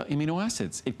be amino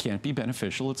acids. It can't be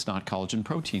beneficial. It's not collagen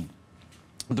protein.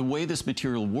 The way this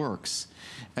material works,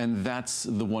 and that's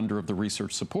the wonder of the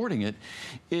research supporting it,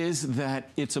 is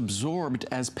that it's absorbed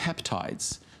as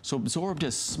peptides. So absorbed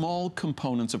as small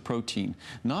components of protein,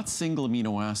 not single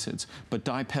amino acids, but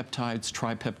dipeptides,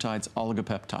 tripeptides,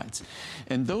 oligopeptides.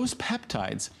 And those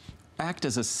peptides act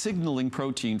as a signaling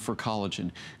protein for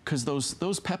collagen, because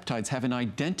those peptides have an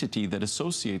identity that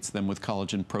associates them with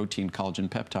collagen protein, collagen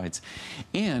peptides.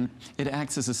 And it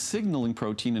acts as a signaling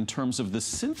protein in terms of the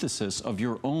synthesis of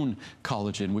your own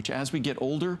collagen, which as we get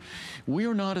older, we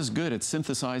are not as good at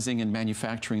synthesizing and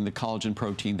manufacturing the collagen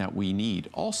protein that we need.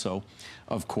 Also,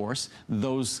 of course,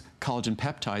 those collagen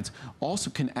peptides also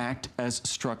can act as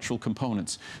structural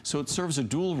components. So it serves a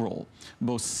dual role,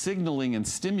 both signaling and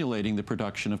stimulating the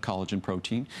production of collagen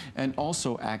protein, and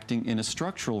also acting in a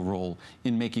structural role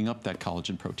in making up that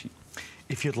collagen protein.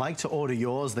 If you'd like to order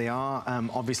yours, they are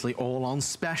obviously all on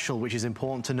special, which is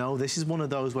important to know. This is one of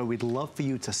those where we'd love for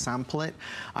you to sample it.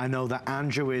 I know that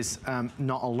Andrew is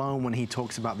not alone when he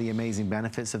talks about the amazing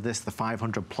benefits of this. The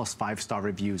 500+ 5-star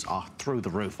reviews are through the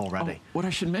roof already. Oh, what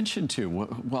I should mention too,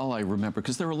 while I remember,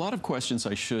 because there are a lot of questions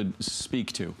I should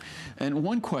speak to. And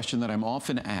one question that I'm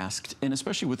often asked, and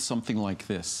especially with something like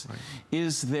this,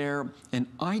 is there an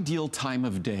ideal time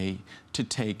of day to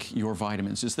take your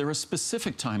vitamins? Is there a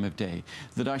specific time of day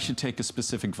that I should take a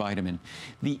specific vitamin?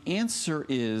 The answer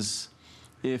is,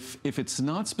 if it's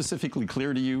not specifically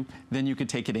clear to you, then you could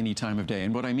take it any time of day.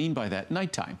 And what I mean by that,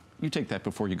 nighttime. You take that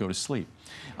before you go to sleep.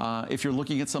 If you're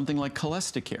looking at something like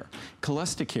Cholecticare,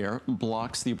 Cholecticare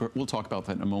blocks the, we'll talk about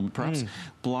that in a moment perhaps,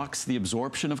 blocks the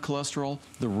absorption of cholesterol,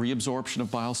 the reabsorption of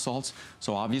bile salts.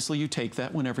 So obviously you take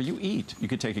that whenever you eat. You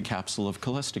could take a capsule of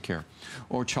Cholecticare.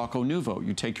 Or Choco Nuvo,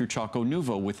 you take your Choco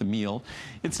Nuvo with a meal.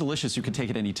 It's delicious, you can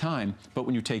take it any time, but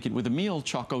when you take it with a meal,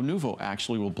 Choco Nuvo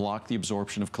actually will block the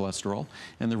absorption of cholesterol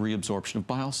and the reabsorption of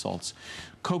bile salts.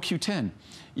 CoQ10,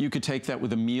 you could take that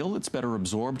with a meal. It's better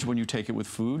absorbed when you take it with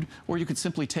food, or you could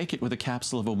simply take it with a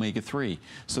capsule of omega-3,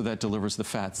 so that delivers the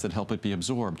fats that help it be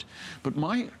absorbed. But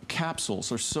my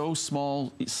capsules are so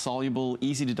small, soluble,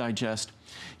 easy to digest,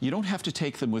 you don't have to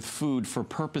take them with food for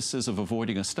purposes of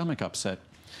avoiding a stomach upset.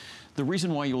 The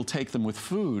reason why you'll take them with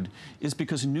food is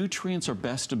because nutrients are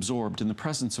best absorbed in the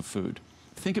presence of food.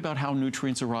 Think about how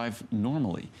nutrients arrive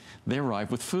normally. They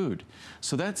arrive with food.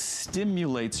 So that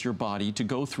stimulates your body to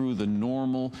go through the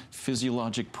normal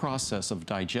physiologic process of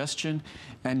digestion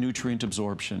and nutrient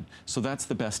absorption. So that's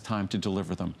the best time to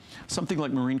deliver them. Something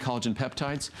like marine collagen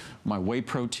peptides, my whey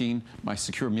protein, my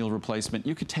secure meal replacement,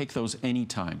 you could take those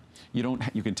anytime.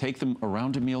 You can take them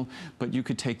around a meal, but you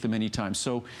could take them anytime.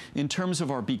 So in terms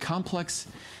of our B complex,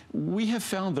 we have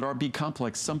found that our B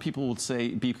complex, some people would say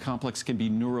B complex can be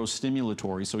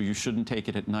neurostimulatory, so you shouldn't take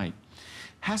it at night.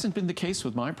 Hasn't been the case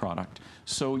with my product.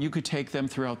 So you could take them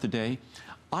throughout the day.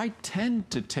 I tend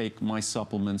to take my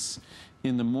supplements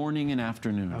in the morning and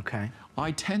afternoon. Okay.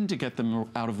 I tend to get them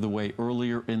out of the way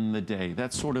earlier in the day.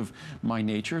 That's sort of my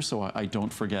nature, so I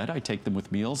don't forget. I take them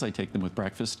with meals, I take them with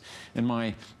breakfast. And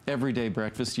my everyday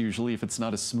breakfast, usually, if it's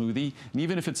not a smoothie, and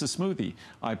even if it's a smoothie,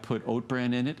 I put oat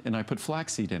bran in it and I put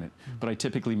flaxseed in it. But I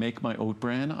typically make my oat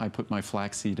bran, I put my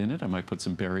flaxseed in it, I might put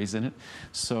some berries in it.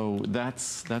 So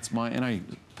that's my, and I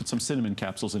put some cinnamon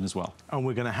capsules in as well. And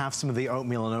we're going to have some of the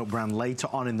oatmeal and oat bran later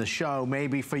on in the show,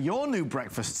 maybe for your new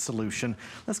breakfast solution.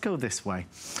 Let's go this way.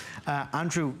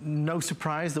 Andrew, no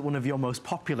surprise that one of your most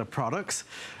popular products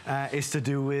is to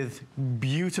do with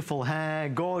beautiful hair,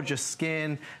 gorgeous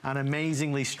skin, and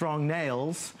amazingly strong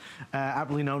nails,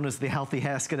 aptly known as the Healthy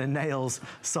Hair, Skin and Nails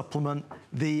supplement.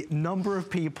 The number of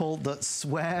people that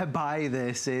swear by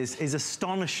this is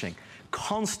astonishing.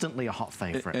 Constantly a hot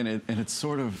favorite. And it's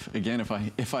sort of, again,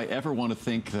 if I ever want to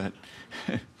think that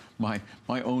my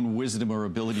own wisdom or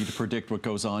ability to predict what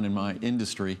goes on in my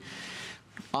industry,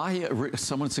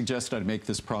 someone suggested I'd make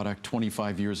this product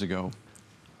 25 years ago.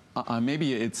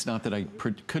 Maybe it's not that I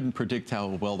couldn't predict how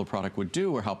well the product would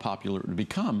do or how popular it would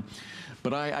become,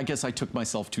 but I guess I took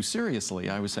myself too seriously.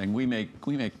 I was saying we make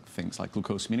things like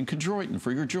glucosamine and chondroitin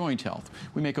for your joint health.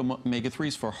 We make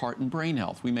omega-3s for heart and brain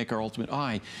health. We make our Ultimate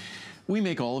Eye. We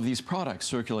make all of these products,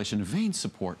 circulation and vein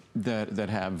support, that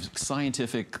have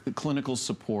scientific, clinical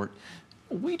support.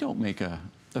 We don't make a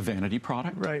vanity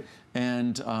product. Right.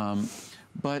 And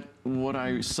but what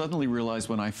I suddenly realized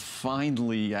when I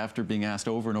finally, after being asked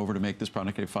over and over to make this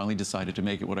product, I finally decided to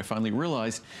make it. What I finally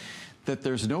realized, that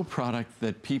there's no product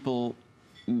that people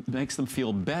makes them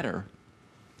feel better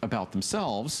about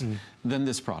themselves than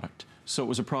this product. So it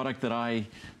was a product that I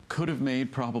could have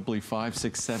made probably 5,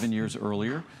 6, 7 years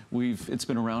earlier. It's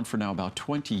been around for now about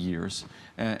 20 years.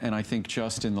 And I think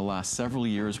just in the last several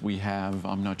years, we have,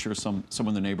 I'm not sure, some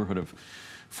in the neighborhood of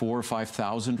 4,000 or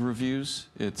 5,000 reviews.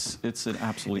 It's an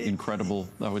absolutely incredible,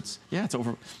 it's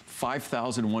over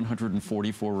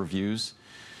 5,144 reviews.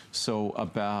 So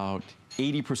about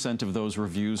 80% of those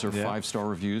reviews are 5-star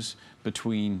reviews.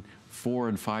 Between 4-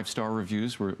 and 5-star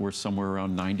reviews. We're somewhere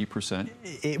around 90%.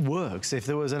 It works. If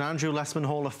there was an Andrew Lessman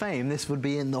Hall of Fame, this would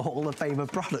be in the Hall of Fame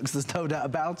of products. There's no doubt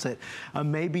about it.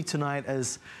 And maybe tonight,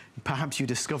 as perhaps you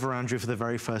discover Andrew for the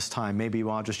very first time, maybe you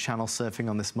are just channel surfing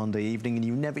on this Monday evening and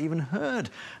you've never even heard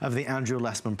of the Andrew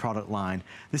Lessman product line,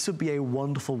 this would be a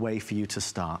wonderful way for you to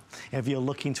start. If you're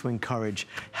looking to encourage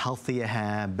healthier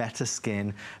hair, better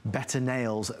skin, better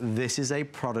nails, this is a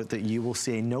product that you will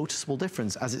see a noticeable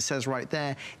difference, as it says right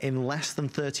there, in less than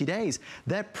 30 days.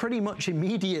 They're pretty much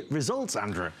immediate results,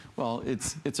 Andrew. Well,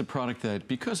 it's a product that,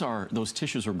 because those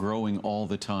tissues are growing all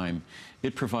the time,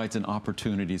 it provides an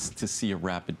opportunity to see a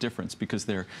rapid difference, because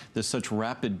there's such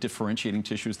rapid differentiating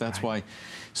tissues. That's why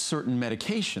certain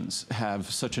medications have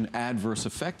such an adverse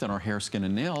effect on our hair, skin,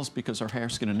 and nails, because our hair,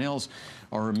 skin, and nails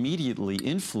are immediately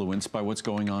influenced by what's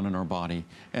going on in our body.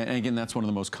 And again, that's one of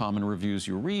the most common reviews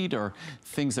you read, are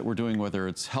things that we're doing, whether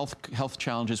it's health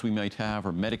challenges we might have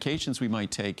or medications we might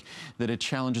take, that it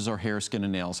challenges our hair, skin,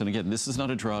 and nails. And again, this is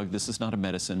not a drug, this is not a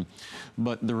medicine,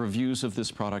 but the reviews of this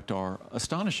product are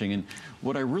astonishing. And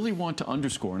what I really want to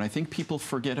underscore, and I think people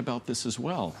forget about this as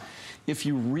well, if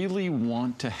you really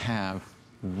want to have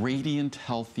radiant,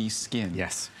 healthy skin,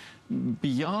 yes,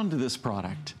 beyond this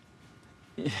product,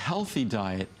 healthy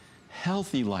diet,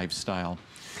 healthy lifestyle,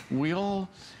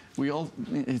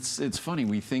 it's funny,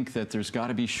 we think that there's got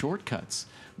to be shortcuts,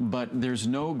 but there's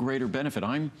no greater benefit.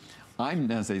 I'm,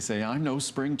 as they say, I'm no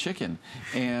spring chicken.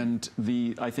 And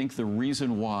I think the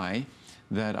reason why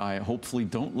that I hopefully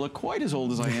don't look quite as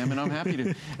old as I am, and I'm happy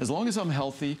to, as long as I'm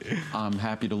healthy, I'm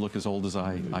happy to look as old as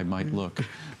I might look.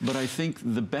 But I think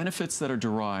the benefits that are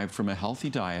derived from a healthy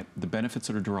diet, the benefits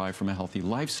that are derived from a healthy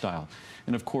lifestyle,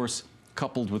 and of course,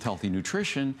 coupled with healthy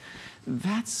nutrition,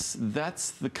 that's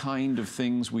the kind of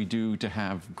things we do to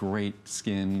have great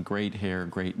skin, great hair,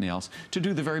 great nails, to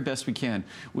do the very best we can.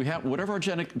 We have, whatever our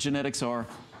genetics are,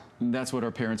 that's what our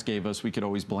parents gave us. We could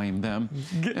always blame them,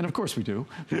 and of course we do.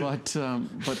 But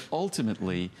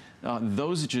ultimately,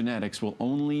 those genetics will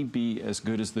only be as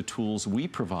good as the tools we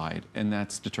provide, and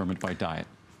that's determined by diet.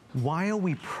 Why are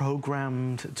we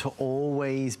programmed to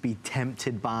always be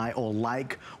tempted by or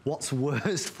like what's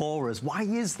worst for us? Why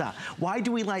is that? Why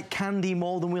do we like candy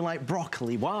more than we like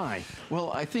broccoli? Why?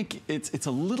 Well, I think it's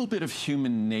a little bit of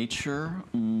human nature,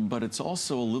 but it's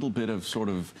also a little bit of sort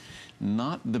of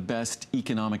not the best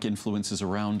economic influences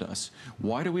around us.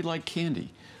 Why do we like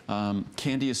candy?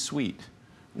 Candy is sweet.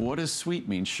 What does sweet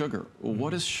mean? Sugar.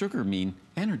 What does sugar mean?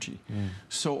 Energy.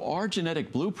 So our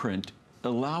genetic blueprint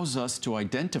allows us to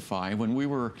identify, when we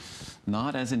were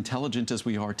not as intelligent as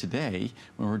we are today,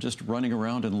 when we're just running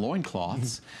around in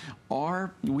loincloths,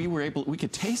 we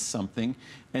could taste something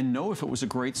and know if it was a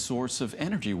great source of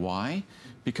energy. Why?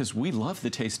 Because we love the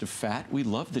taste of fat, we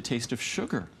love the taste of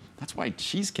sugar. That's why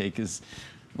cheesecake is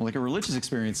like a religious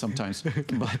experience sometimes,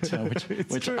 but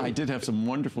which I did have some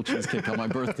wonderful cheesecake on my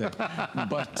birthday.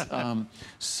 But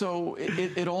so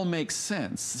it all makes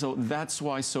sense. So that's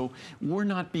why. So we're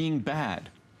not being bad.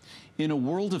 In a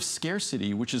world of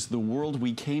scarcity, which is the world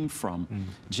we came from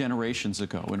generations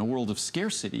ago, in a world of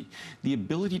scarcity, the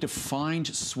ability to find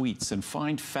sweets and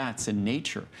find fats in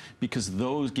nature, because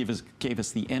those gave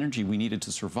us the energy we needed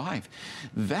to survive,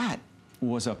 that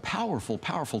was a powerful,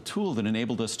 powerful tool that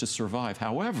enabled us to survive.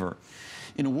 However,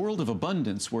 in a world of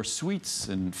abundance where sweets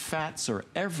and fats are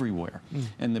everywhere,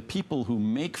 and the people who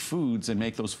make foods and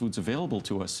make those foods available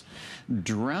to us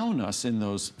drown us in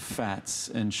those fats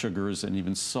and sugars and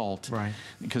even salt. Right.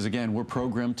 Because again, we're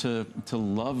programmed to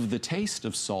love the taste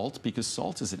of salt, because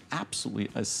salt is an absolutely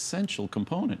essential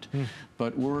component.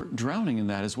 But we're drowning in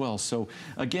that as well. So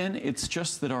again, it's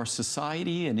just that our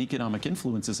society and economic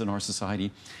influences in our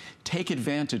society take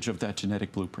advantage of that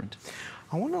genetic blueprint.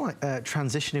 I want to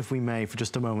transition, if we may, for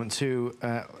just a moment to,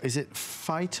 is it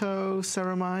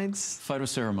phytoceramides?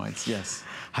 Phytoceramides, yes.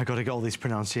 I got to get all these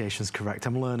pronunciations correct.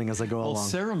 I'm learning as I go along.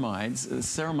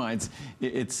 Ceramides,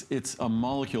 it's a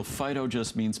molecule. Phyto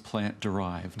just means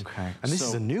plant-derived. Okay. And this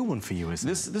is a new one for you, isn't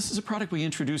it? This is a product we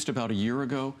introduced about a year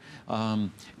ago.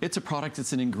 It's a product,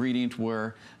 it's an ingredient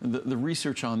where the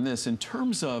research on this, in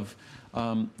terms of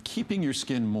keeping your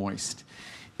skin moist,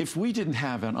 if we didn't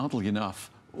have, and oddly enough,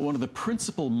 one of the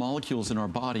principal molecules in our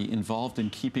body involved in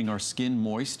keeping our skin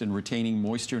moist and retaining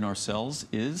moisture in our cells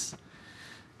is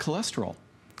cholesterol.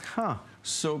 Huh.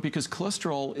 So, because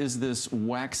cholesterol is this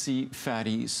waxy,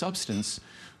 fatty substance,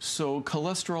 so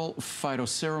cholesterol,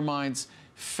 phytoceramides,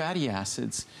 fatty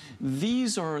acids,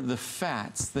 these are the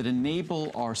fats that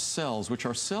enable our cells, which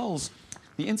our cells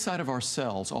the inside of our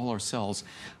cells, all our cells,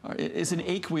 is an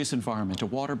aqueous environment, a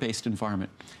water-based environment.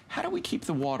 How do we keep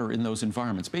the water in those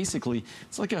environments? Basically,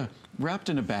 it's like wrapped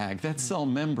in a bag. That cell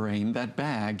membrane, that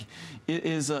bag,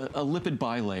 is a lipid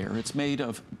bilayer. It's made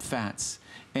of fats.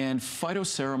 And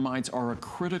phytoceramides are a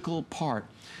critical part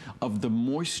of the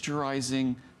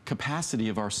moisturizing capacity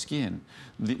of our skin.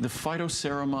 The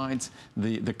phytoceramides,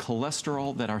 the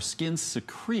cholesterol that our skin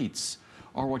secretes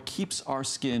are what keeps our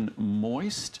skin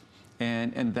moist.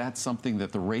 And that's something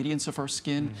that the radiance of our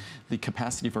skin, the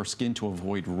capacity of our skin to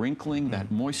avoid wrinkling,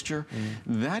 that moisture,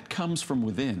 that comes from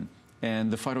within.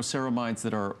 And the phytoceramides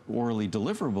that are orally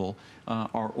deliverable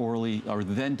are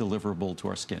then deliverable to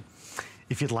our skin.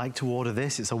 If you'd like to order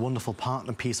this, it's a wonderful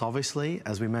partner piece, obviously,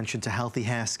 as we mentioned, to Healthy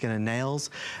Hair, Skin and Nails.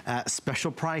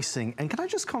 Special pricing. And can I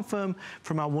just confirm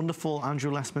from our wonderful Andrew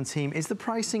Lessman team, is the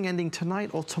pricing ending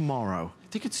tonight or tomorrow?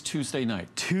 I think it's Tuesday night.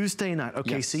 Tuesday night.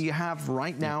 Okay, yes. So you have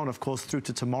right now and, of course, through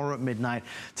to tomorrow at midnight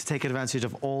to take advantage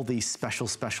of all these special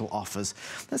offers.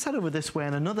 Let's head over this way.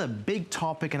 And another big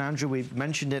topic, and Andrew, we've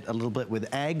mentioned it a little bit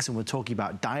with eggs, and we're talking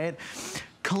about diet.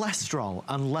 Cholesterol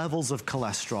and levels of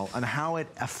cholesterol and how it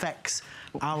affects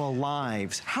our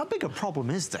lives. How big a problem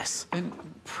is this? And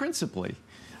principally,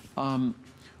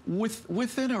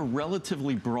 within a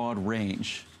relatively broad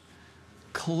range,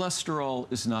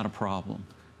 cholesterol is not a problem.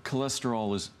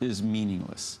 Cholesterol is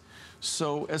meaningless.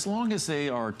 So as long as they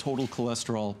are total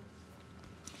cholesterol,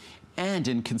 and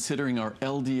in considering our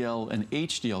LDL and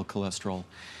HDL cholesterol,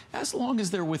 as long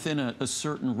as they're within a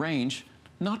certain range,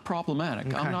 not problematic.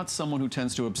 Okay. I'm not someone who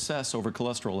tends to obsess over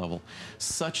cholesterol level,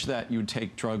 such that you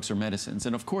take drugs or medicines.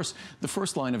 And of course, the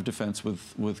first line of defense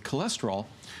with cholesterol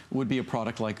would be a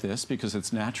product like this, because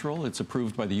it's natural. It's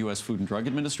approved by the U.S. Food and Drug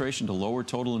Administration to lower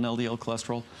total and LDL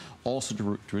cholesterol, also to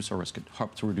reduce our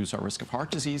risk of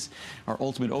heart disease. Our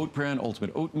Ultimate Oat brand,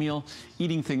 Ultimate Oatmeal,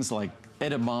 eating things like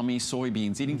edamame,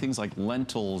 soybeans, eating things like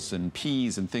lentils and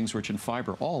peas and things rich in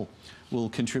fiber, all will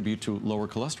contribute to lower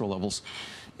cholesterol levels.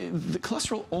 The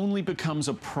cholesterol only becomes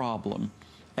a problem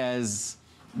as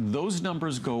those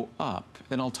numbers go up,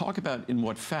 and I'll talk about in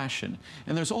what fashion.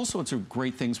 And there's all sorts of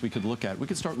great things we could look at. We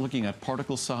could start looking at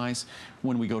particle size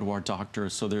when we go to our doctor,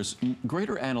 so there's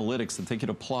greater analytics that they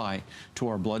could apply to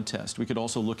our blood test. We could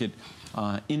also look at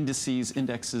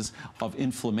indexes of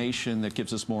inflammation that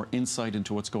gives us more insight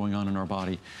into what's going on in our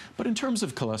body. But in terms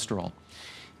of cholesterol,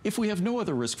 if we have no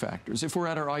other risk factors, if we're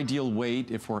at our ideal weight,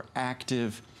 if we're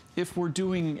active, if we're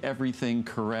doing everything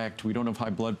correct, we don't have high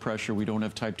blood pressure, we don't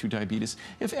have type 2 diabetes,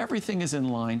 if everything is in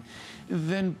line,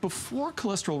 then before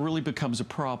cholesterol really becomes a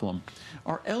problem,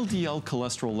 our LDL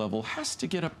cholesterol level has to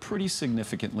get up pretty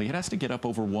significantly. It has to get up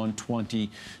over 120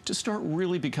 to start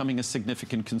really becoming a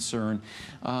significant concern,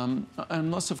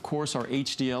 unless, of course, our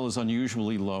HDL is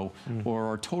unusually low or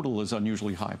our total is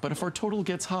unusually high. But if our total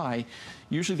gets high,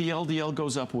 usually the LDL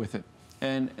goes up with it.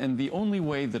 And the only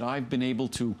way that I've been able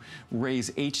to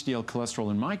raise HDL cholesterol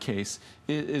in my case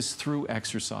is through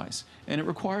exercise. And it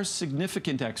requires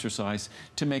significant exercise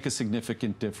to make a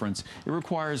significant difference. It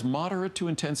requires moderate to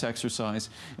intense exercise,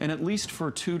 and at least for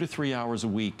 2 to 3 hours a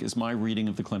week is my reading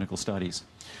of the clinical studies.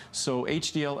 So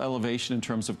HDL elevation in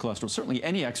terms of cholesterol, certainly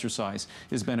any exercise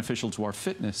is beneficial to our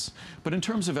fitness, but in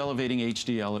terms of elevating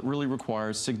HDL, it really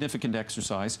requires significant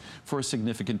exercise for a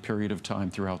significant period of time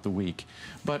throughout the week.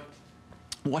 But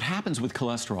what happens with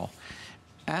cholesterol?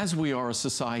 As we are a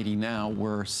society now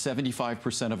where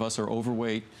 75% of us are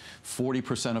overweight,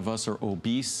 40% of us are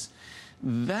obese,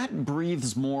 that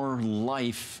breathes more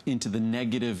life into the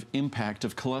negative impact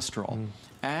of cholesterol.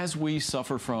 As we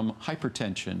suffer from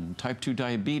hypertension, type 2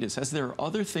 diabetes, as there are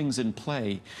other things in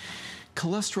play,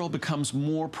 cholesterol becomes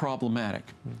more problematic.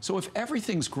 So if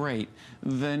everything's great,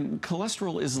 then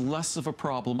cholesterol is less of a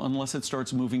problem unless it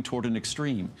starts moving toward an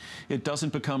extreme. It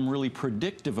doesn't become really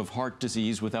predictive of heart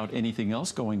disease without anything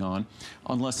else going on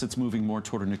unless it's moving more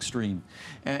toward an extreme.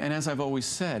 And as I've always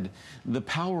said, the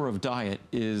power of diet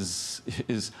is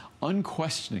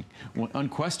unquestioned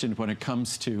when it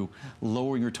comes to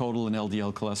lowering your total and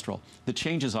LDL cholesterol. The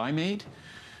changes I made,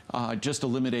 just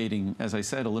eliminating, as I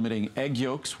said, eliminating egg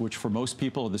yolks, which for most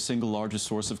people are the single largest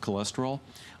source of cholesterol.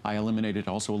 I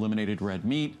also eliminated red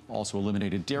meat, also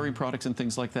eliminated dairy products and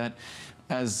things like that.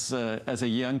 As a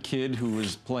young kid who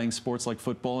was playing sports like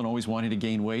football and always wanting to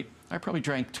gain weight, I probably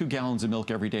drank 2 gallons of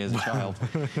milk every day as a child.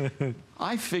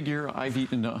 I figure I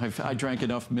drank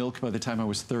enough milk by the time I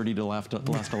was 30 to last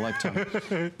a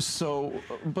lifetime. So,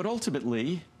 but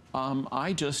ultimately,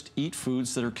 I just eat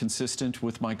foods that are consistent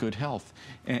with my good health.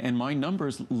 And my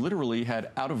numbers literally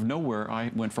had, out of nowhere,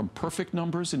 I went from perfect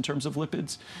numbers in terms of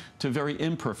lipids to very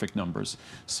imperfect numbers.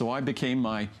 So I became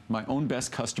my own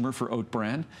best customer for Oat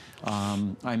Bran.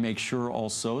 I make sure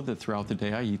also that throughout the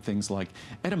day I eat things like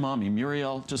edamame.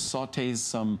 Muriel just sautés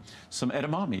some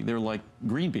edamame. They're like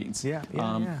green beans. Yeah.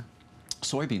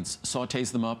 Soybeans,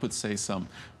 sautés them up with, say, some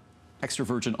extra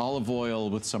virgin olive oil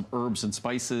with some herbs and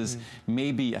spices,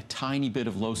 maybe a tiny bit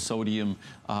of low sodium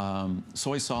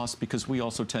soy sauce, because we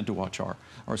also tend to watch our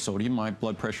sodium. My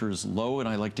blood pressure is low and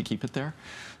I like to keep it there.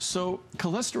 So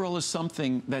cholesterol is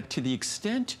something that, to the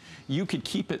extent you could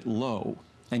keep it low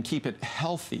and keep it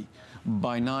healthy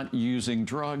by not using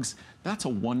drugs, that's a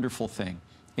wonderful thing.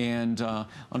 And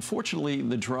unfortunately,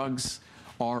 the drugs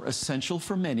are essential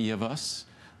for many of us.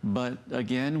 But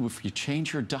again, if you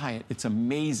change your diet, it's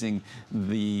amazing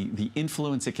the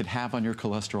influence it could have on your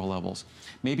cholesterol levels.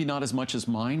 Maybe not as much as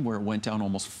mine, where it went down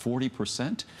almost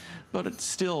 40%, but it's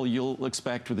still, you'll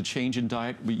expect with a change in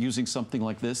diet, using something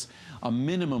like this, a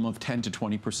minimum of 10 to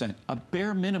 20%, a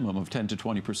bare minimum of 10 to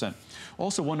 20%.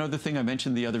 Also, one other thing I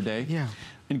mentioned the other day,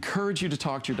 encourage you to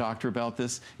talk to your doctor about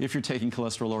this if you're taking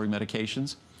cholesterol-lowering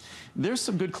medications. There's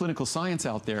some good clinical science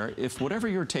out there. If whatever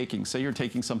you're taking, say you're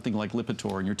taking something like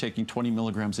Lipitor and you're taking 20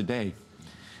 milligrams a day,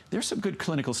 there's some good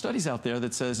clinical studies out there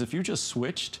that says if you just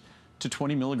switched to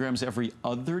 20 milligrams every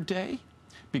other day,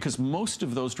 because most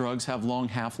of those drugs have long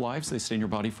half-lives, they stay in your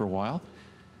body for a while,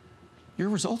 your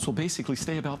results will basically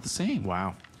stay about the same.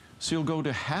 Wow. So you'll go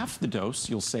to half the dose,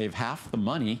 you'll save half the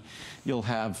money, you'll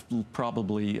have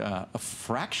probably a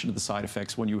fraction of the side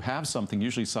effects. When you have something,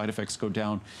 usually side effects go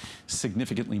down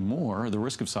significantly more, the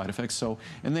risk of side effects. So,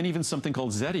 and then even something called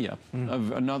Zetia,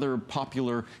 another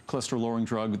popular cholesterol-lowering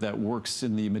drug that works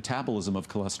in the metabolism of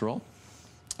cholesterol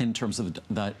in terms of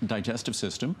the digestive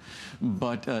system.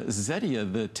 But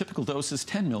Zetia, the typical dose is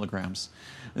 10 milligrams.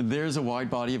 There's a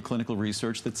wide body of clinical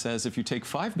research that says if you take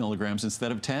 5 milligrams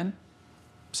instead of 10,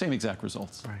 same exact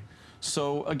results. Right.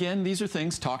 So again, these are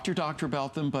things, talk to your doctor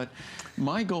about them, but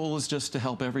my goal is just to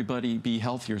help everybody be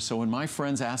healthier. So when my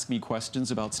friends ask me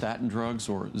questions about statin drugs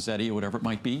or Zetia, whatever it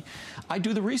might be, I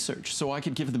do the research so I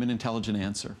could give them an intelligent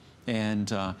answer.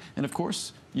 And of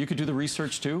course, you could do the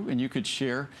research too, and you could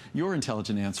share your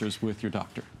intelligent answers with your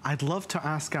doctor. I'd love to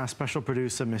ask our special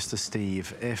producer, Mr.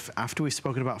 Steve, if after we've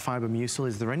spoken about fiber mucil,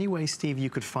 is there any way, Steve, you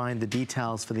could find the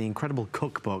details for the incredible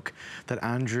cookbook that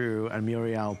Andrew and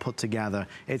Muriel put together?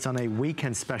 It's on a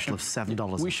weekend special of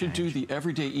 $7 We should do the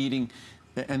everyday eating.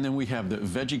 And then we have the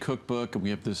veggie cookbook, and we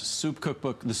have the soup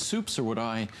cookbook. The soups are what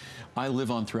I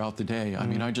live on throughout the day. I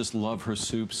mean, I just love her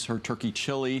soups, her turkey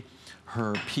chili,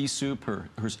 her pea soup, her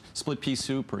split pea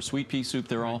soup, her sweet pea soup.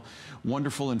 They're all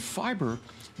wonderful. And fiber,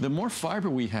 the more fiber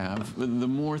we have, the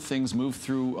more things move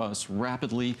through us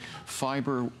rapidly.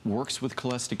 Fiber works with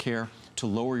cholesterol to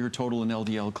lower your total and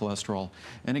LDL cholesterol.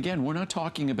 And again, we're not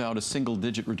talking about a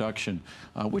single-digit reduction,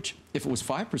 which if it was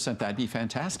 5%, that'd be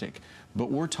fantastic. But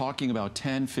we're talking about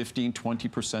 10, 15,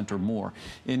 20% or more.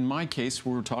 In my case,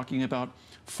 we're talking about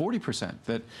 40%.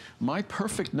 That my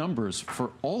perfect numbers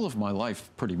for all of my life,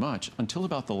 pretty much, until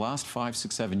about the last 5,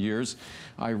 6, 7 years,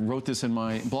 I wrote this in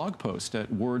my blog post at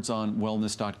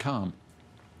wordsonwellness.com.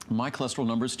 My cholesterol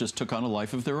numbers just took on a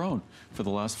life of their own for the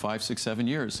last 5, 6, 7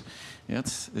 years. I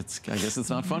guess it's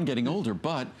not fun getting older,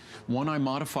 but when I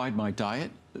modified my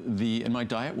diet, and my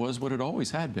diet was what it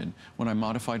always had been. When I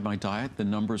modified my diet, the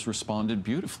numbers responded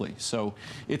beautifully. So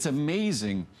it's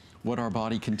amazing what our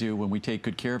body can do when we take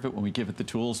good care of it, when we give it the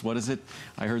tools. What is it?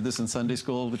 I heard this in Sunday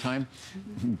school all the time.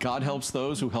 God helps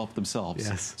those who help themselves.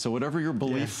 Yes. So whatever your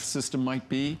belief system might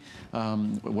be,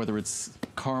 whether it's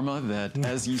karma, that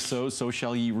as ye sow, so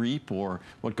shall ye reap, or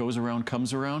what goes around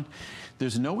comes around,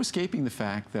 there's no escaping the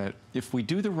fact that if we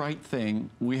do the right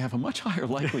thing, we have a much higher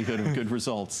likelihood of good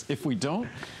results. If we don't,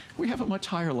 we have a much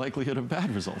higher likelihood of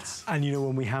bad results. And you know,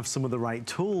 when we have some of the right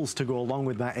tools to go along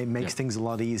with that, it makes things a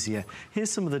lot easier. Here's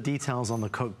some of the details on the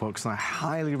cookbooks, and I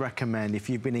highly recommend, if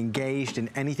you've been engaged in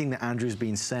anything that Andrew's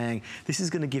been saying, this is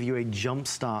going to give you a jump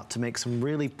start to make some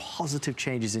really positive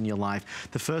changes in your life.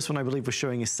 The first one I believe we're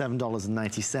showing is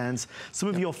 $7.90. Some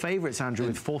of your favorites, Andrew,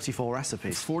 with 44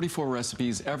 recipes. 44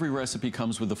 recipes. Every recipe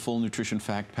comes with a full nutrition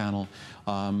fact panel.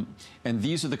 And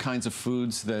these are the kinds of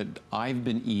foods that I've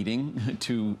been eating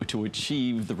to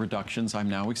achieve the reductions I'm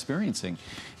now experiencing.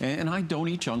 And I don't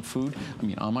eat junk food. I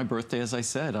mean, on my birthday, as I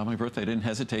said, on my birthday, I didn't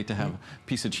hesitate to have a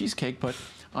piece of cheesecake, but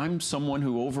I'm someone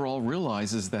who overall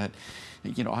realizes that,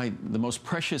 you know, the most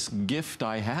precious gift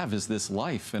I have is this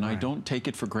life, and I don't take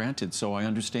it for granted. So I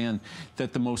understand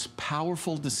that the most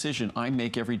powerful decision I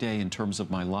make every day in terms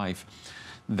of my life,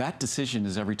 that decision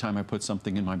is every time I put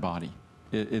something in my body.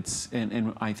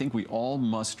 And I think we all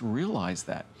must realize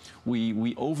that.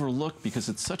 We overlook, because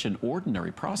it's such an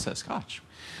ordinary process. Gosh,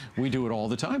 we do it all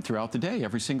the time throughout the day,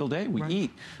 every single day we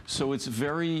eat. So it's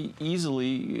very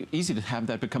easy to have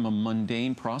that become a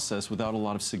mundane process without a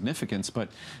lot of significance, but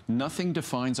nothing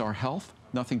defines our health.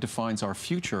 Nothing defines our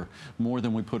future more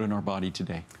than we put in our body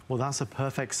today. Well, that's a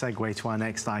perfect segue to our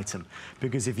next item,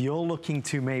 because if you're looking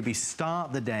to maybe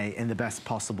start the day in the best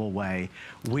possible way,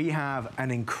 we have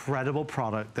an incredible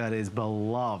product that is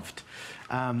beloved.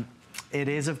 It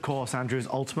is, of course, Andrew's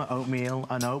Ultimate Oatmeal,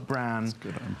 an oat bran. That's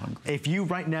good, I'm hungry. If you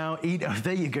right now eat, oh,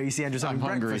 there you go, you see Andrew's having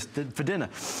breakfast for dinner.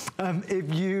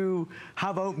 If you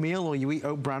have oatmeal or you eat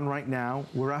oat bran right now,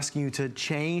 we're asking you to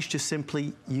change to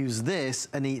simply use this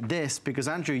and eat this, because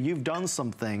Andrew, you've done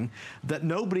something that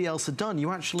nobody else had done.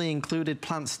 You actually included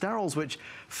plant sterols, which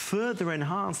further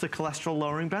enhance the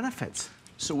cholesterol-lowering benefits.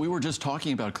 So we were just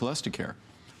talking about Cholesterol.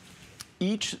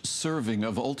 Each serving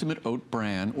of Ultimate Oat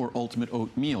Bran or Ultimate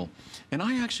Oatmeal, and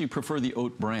I actually prefer the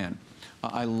Oat Bran.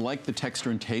 I like the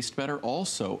texture and taste better.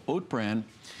 Also, Oat Bran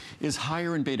is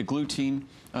higher in beta-glucan.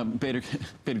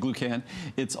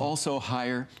 It's also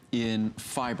higher in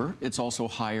fiber. It's also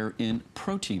higher in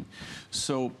protein.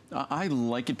 So I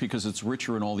like it because it's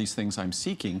richer in all these things I'm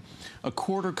seeking. A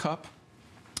quarter cup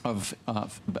of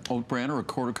oat bran or a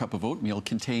quarter cup of oatmeal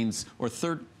contains, or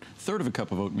third of a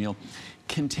cup of oatmeal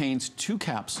contains 2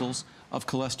 capsules of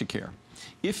Cholesterol.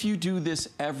 If you do this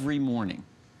every morning,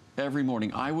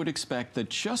 I would expect that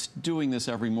just doing this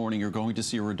every morning, you're going to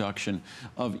see a reduction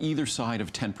of either side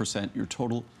of 10%, your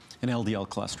total and LDL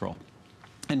cholesterol.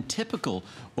 And typical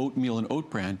oatmeal and oat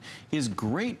bran is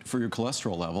great for your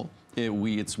cholesterol level.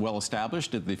 It's well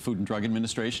established that the Food and Drug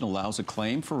Administration allows a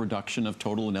claim for reduction of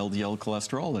total and LDL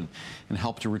cholesterol and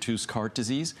help to reduce heart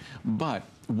disease. But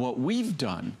what we've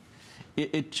done,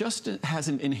 it just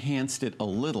hasn't enhanced it a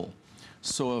little.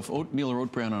 So if oatmeal or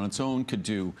oat bran on its own could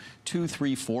do 2,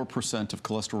 3, 4% of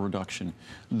cholesterol reduction,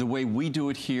 the way we do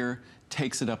it here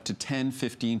takes it up to 10,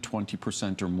 15,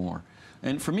 20% or more.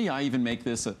 And for me, I even make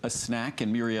this a snack.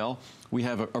 And Muriel, we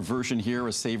have a version here,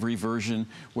 a savory version,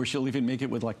 where she'll even make it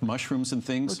with like mushrooms and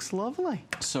things. Looks lovely.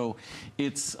 So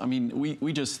it's, I mean,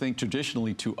 we just think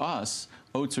traditionally to us,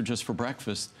 oats are just for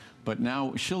breakfast. But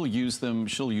now she'll use them.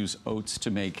 She'll use oats to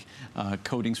make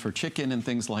coatings for chicken and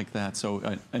things like that.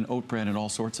 So an oat bran and all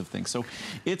sorts of things. So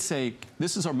this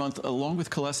is our month, along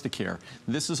with Cholesterol,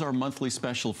 this is our monthly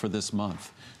special for this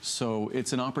month. So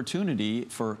it's an opportunity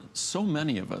for so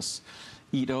many of us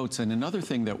eat oats. And another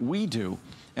thing that we do,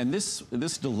 and this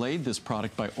delayed this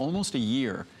product by almost a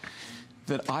year,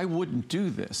 that I wouldn't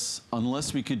do this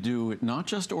unless we could do it not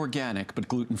just organic, but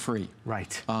gluten-free.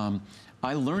 Right.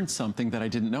 I learned something that I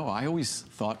didn't know. I always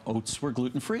thought oats were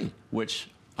gluten-free, which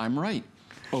I'm right.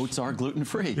 Oats are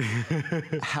gluten-free.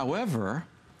 However,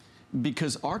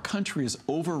 because our country is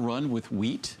overrun with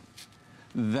wheat,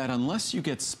 that unless you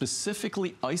get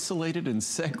specifically isolated and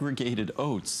segregated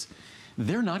oats,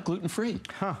 they're not gluten-free.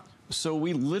 Huh. So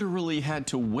we literally had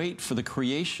to wait for the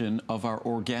creation of our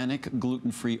organic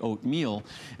gluten-free oatmeal.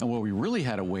 And what we really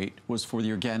had to wait was for the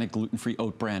organic gluten-free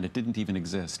oat bran. It didn't even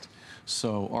exist.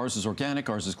 So ours is organic,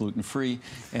 ours is gluten-free,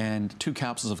 and 2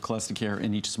 capsules of Cholesterol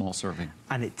in each small serving.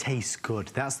 And it tastes good.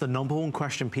 That's the #1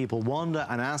 question people wonder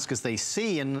and ask as they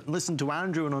see and listen to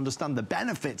Andrew and understand the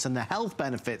benefits and the health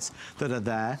benefits that are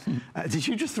there. Did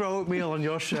you just throw oatmeal on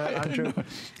your shirt, Andrew?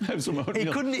 I have some oatmeal.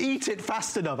 He couldn't eat it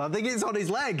fast enough. I think it's on his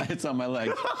leg. It's on my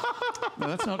leg. No,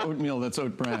 that's not oatmeal, that's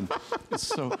oat bran.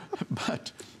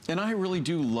 And I really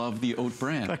do love the oat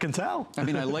bran. I can tell. I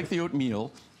mean, I like the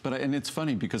oatmeal. And it's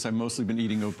funny because I've mostly been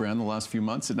eating oat bran the last few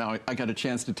months, and now I got a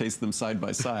chance to taste them side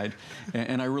by side.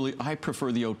 And I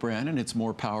prefer the oat bran, and it's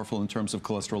more powerful in terms of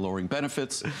cholesterol-lowering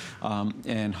benefits,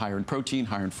 and higher in protein,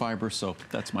 higher in fiber, so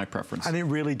that's my preference. And it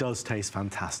really does taste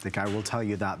fantastic, I will tell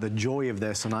you that. The joy of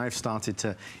this, and I've started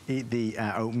to eat the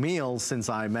oatmeal since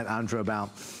I met Andrew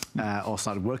or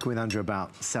started working with Andrew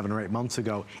about 7 or 8 months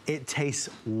ago. It tastes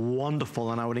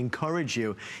wonderful, and I would encourage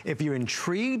you, if you're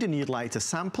intrigued and you'd like to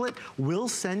sample it, we'll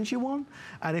send you one.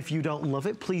 And if you don't love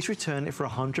it, please return it for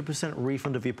 100%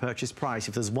 refund of your purchase price.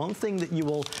 If there's one thing that you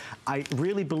will, I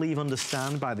really believe,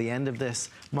 understand by the end of this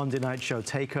Monday Night Show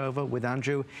takeover with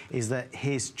Andrew, is that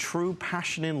his true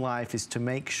passion in life is to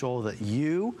make sure that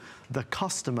you, the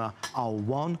customer, are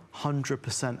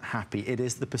 100% happy. It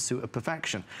is the pursuit of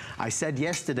perfection. I said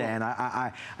yesterday,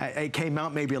 and it came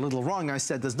out maybe a little wrong, I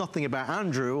said there's nothing about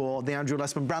Andrew or the Andrew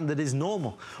Lessman brand that is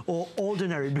normal or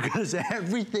ordinary, because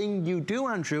everything you do,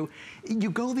 Andrew, you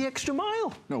go the extra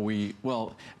mile. No,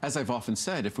 well, as I've often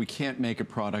said, if we can't make a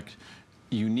product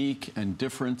unique and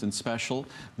different and special,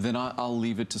 then I'll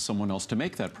leave it to someone else to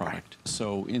make that product. Right.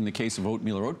 So in the case of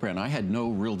oatmeal or oat bran, I had no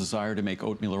real desire to make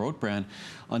oatmeal or oat bran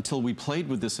until we played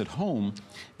with this at home,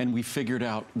 and we figured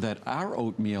out that our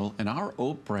oatmeal and our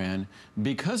oat bran,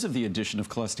 because of the addition of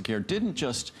cholesterol, didn't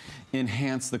just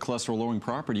enhance the cholesterol-lowering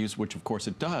properties, which of course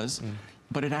it does,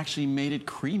 but it actually made it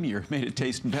creamier, made it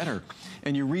taste better.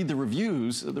 And you read the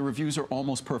reviews are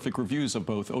almost perfect reviews of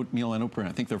both oatmeal and oat bran.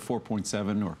 I think they're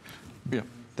 4.7 or, yeah.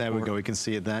 There we go, we can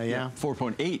see it there, yeah.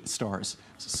 4.8 stars.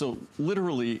 So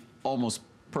literally almost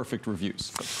perfect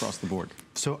reviews across the board.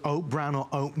 So oat bran or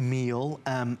oatmeal,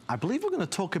 I believe we're going to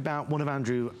talk about one of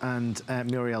Andrew and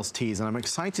Muriel's teas, and I'm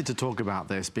excited to talk about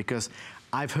this because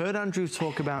I've heard Andrew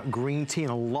talk about green tea,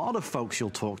 and a lot of folks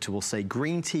you'll talk to will say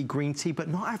green tea, but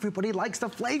not everybody likes the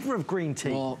flavor of green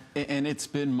tea. Well, and it's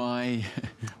been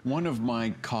one of my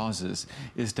causes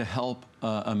is to help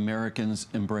Americans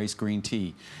embrace green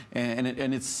tea. And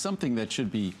it's something that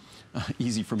should be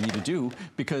easy for me to do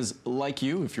because, like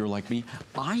you, if you're like me,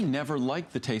 I never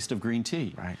liked the taste of green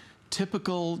tea. Right.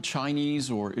 Typical Chinese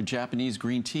or Japanese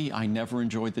green tea, I never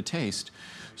enjoyed the taste.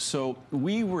 So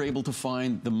we were able to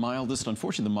find the mildest,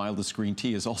 unfortunately the mildest green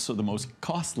tea is also the most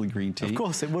costly green tea. Of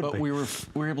course it would be. But we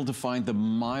were able to find the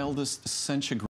mildest sencha green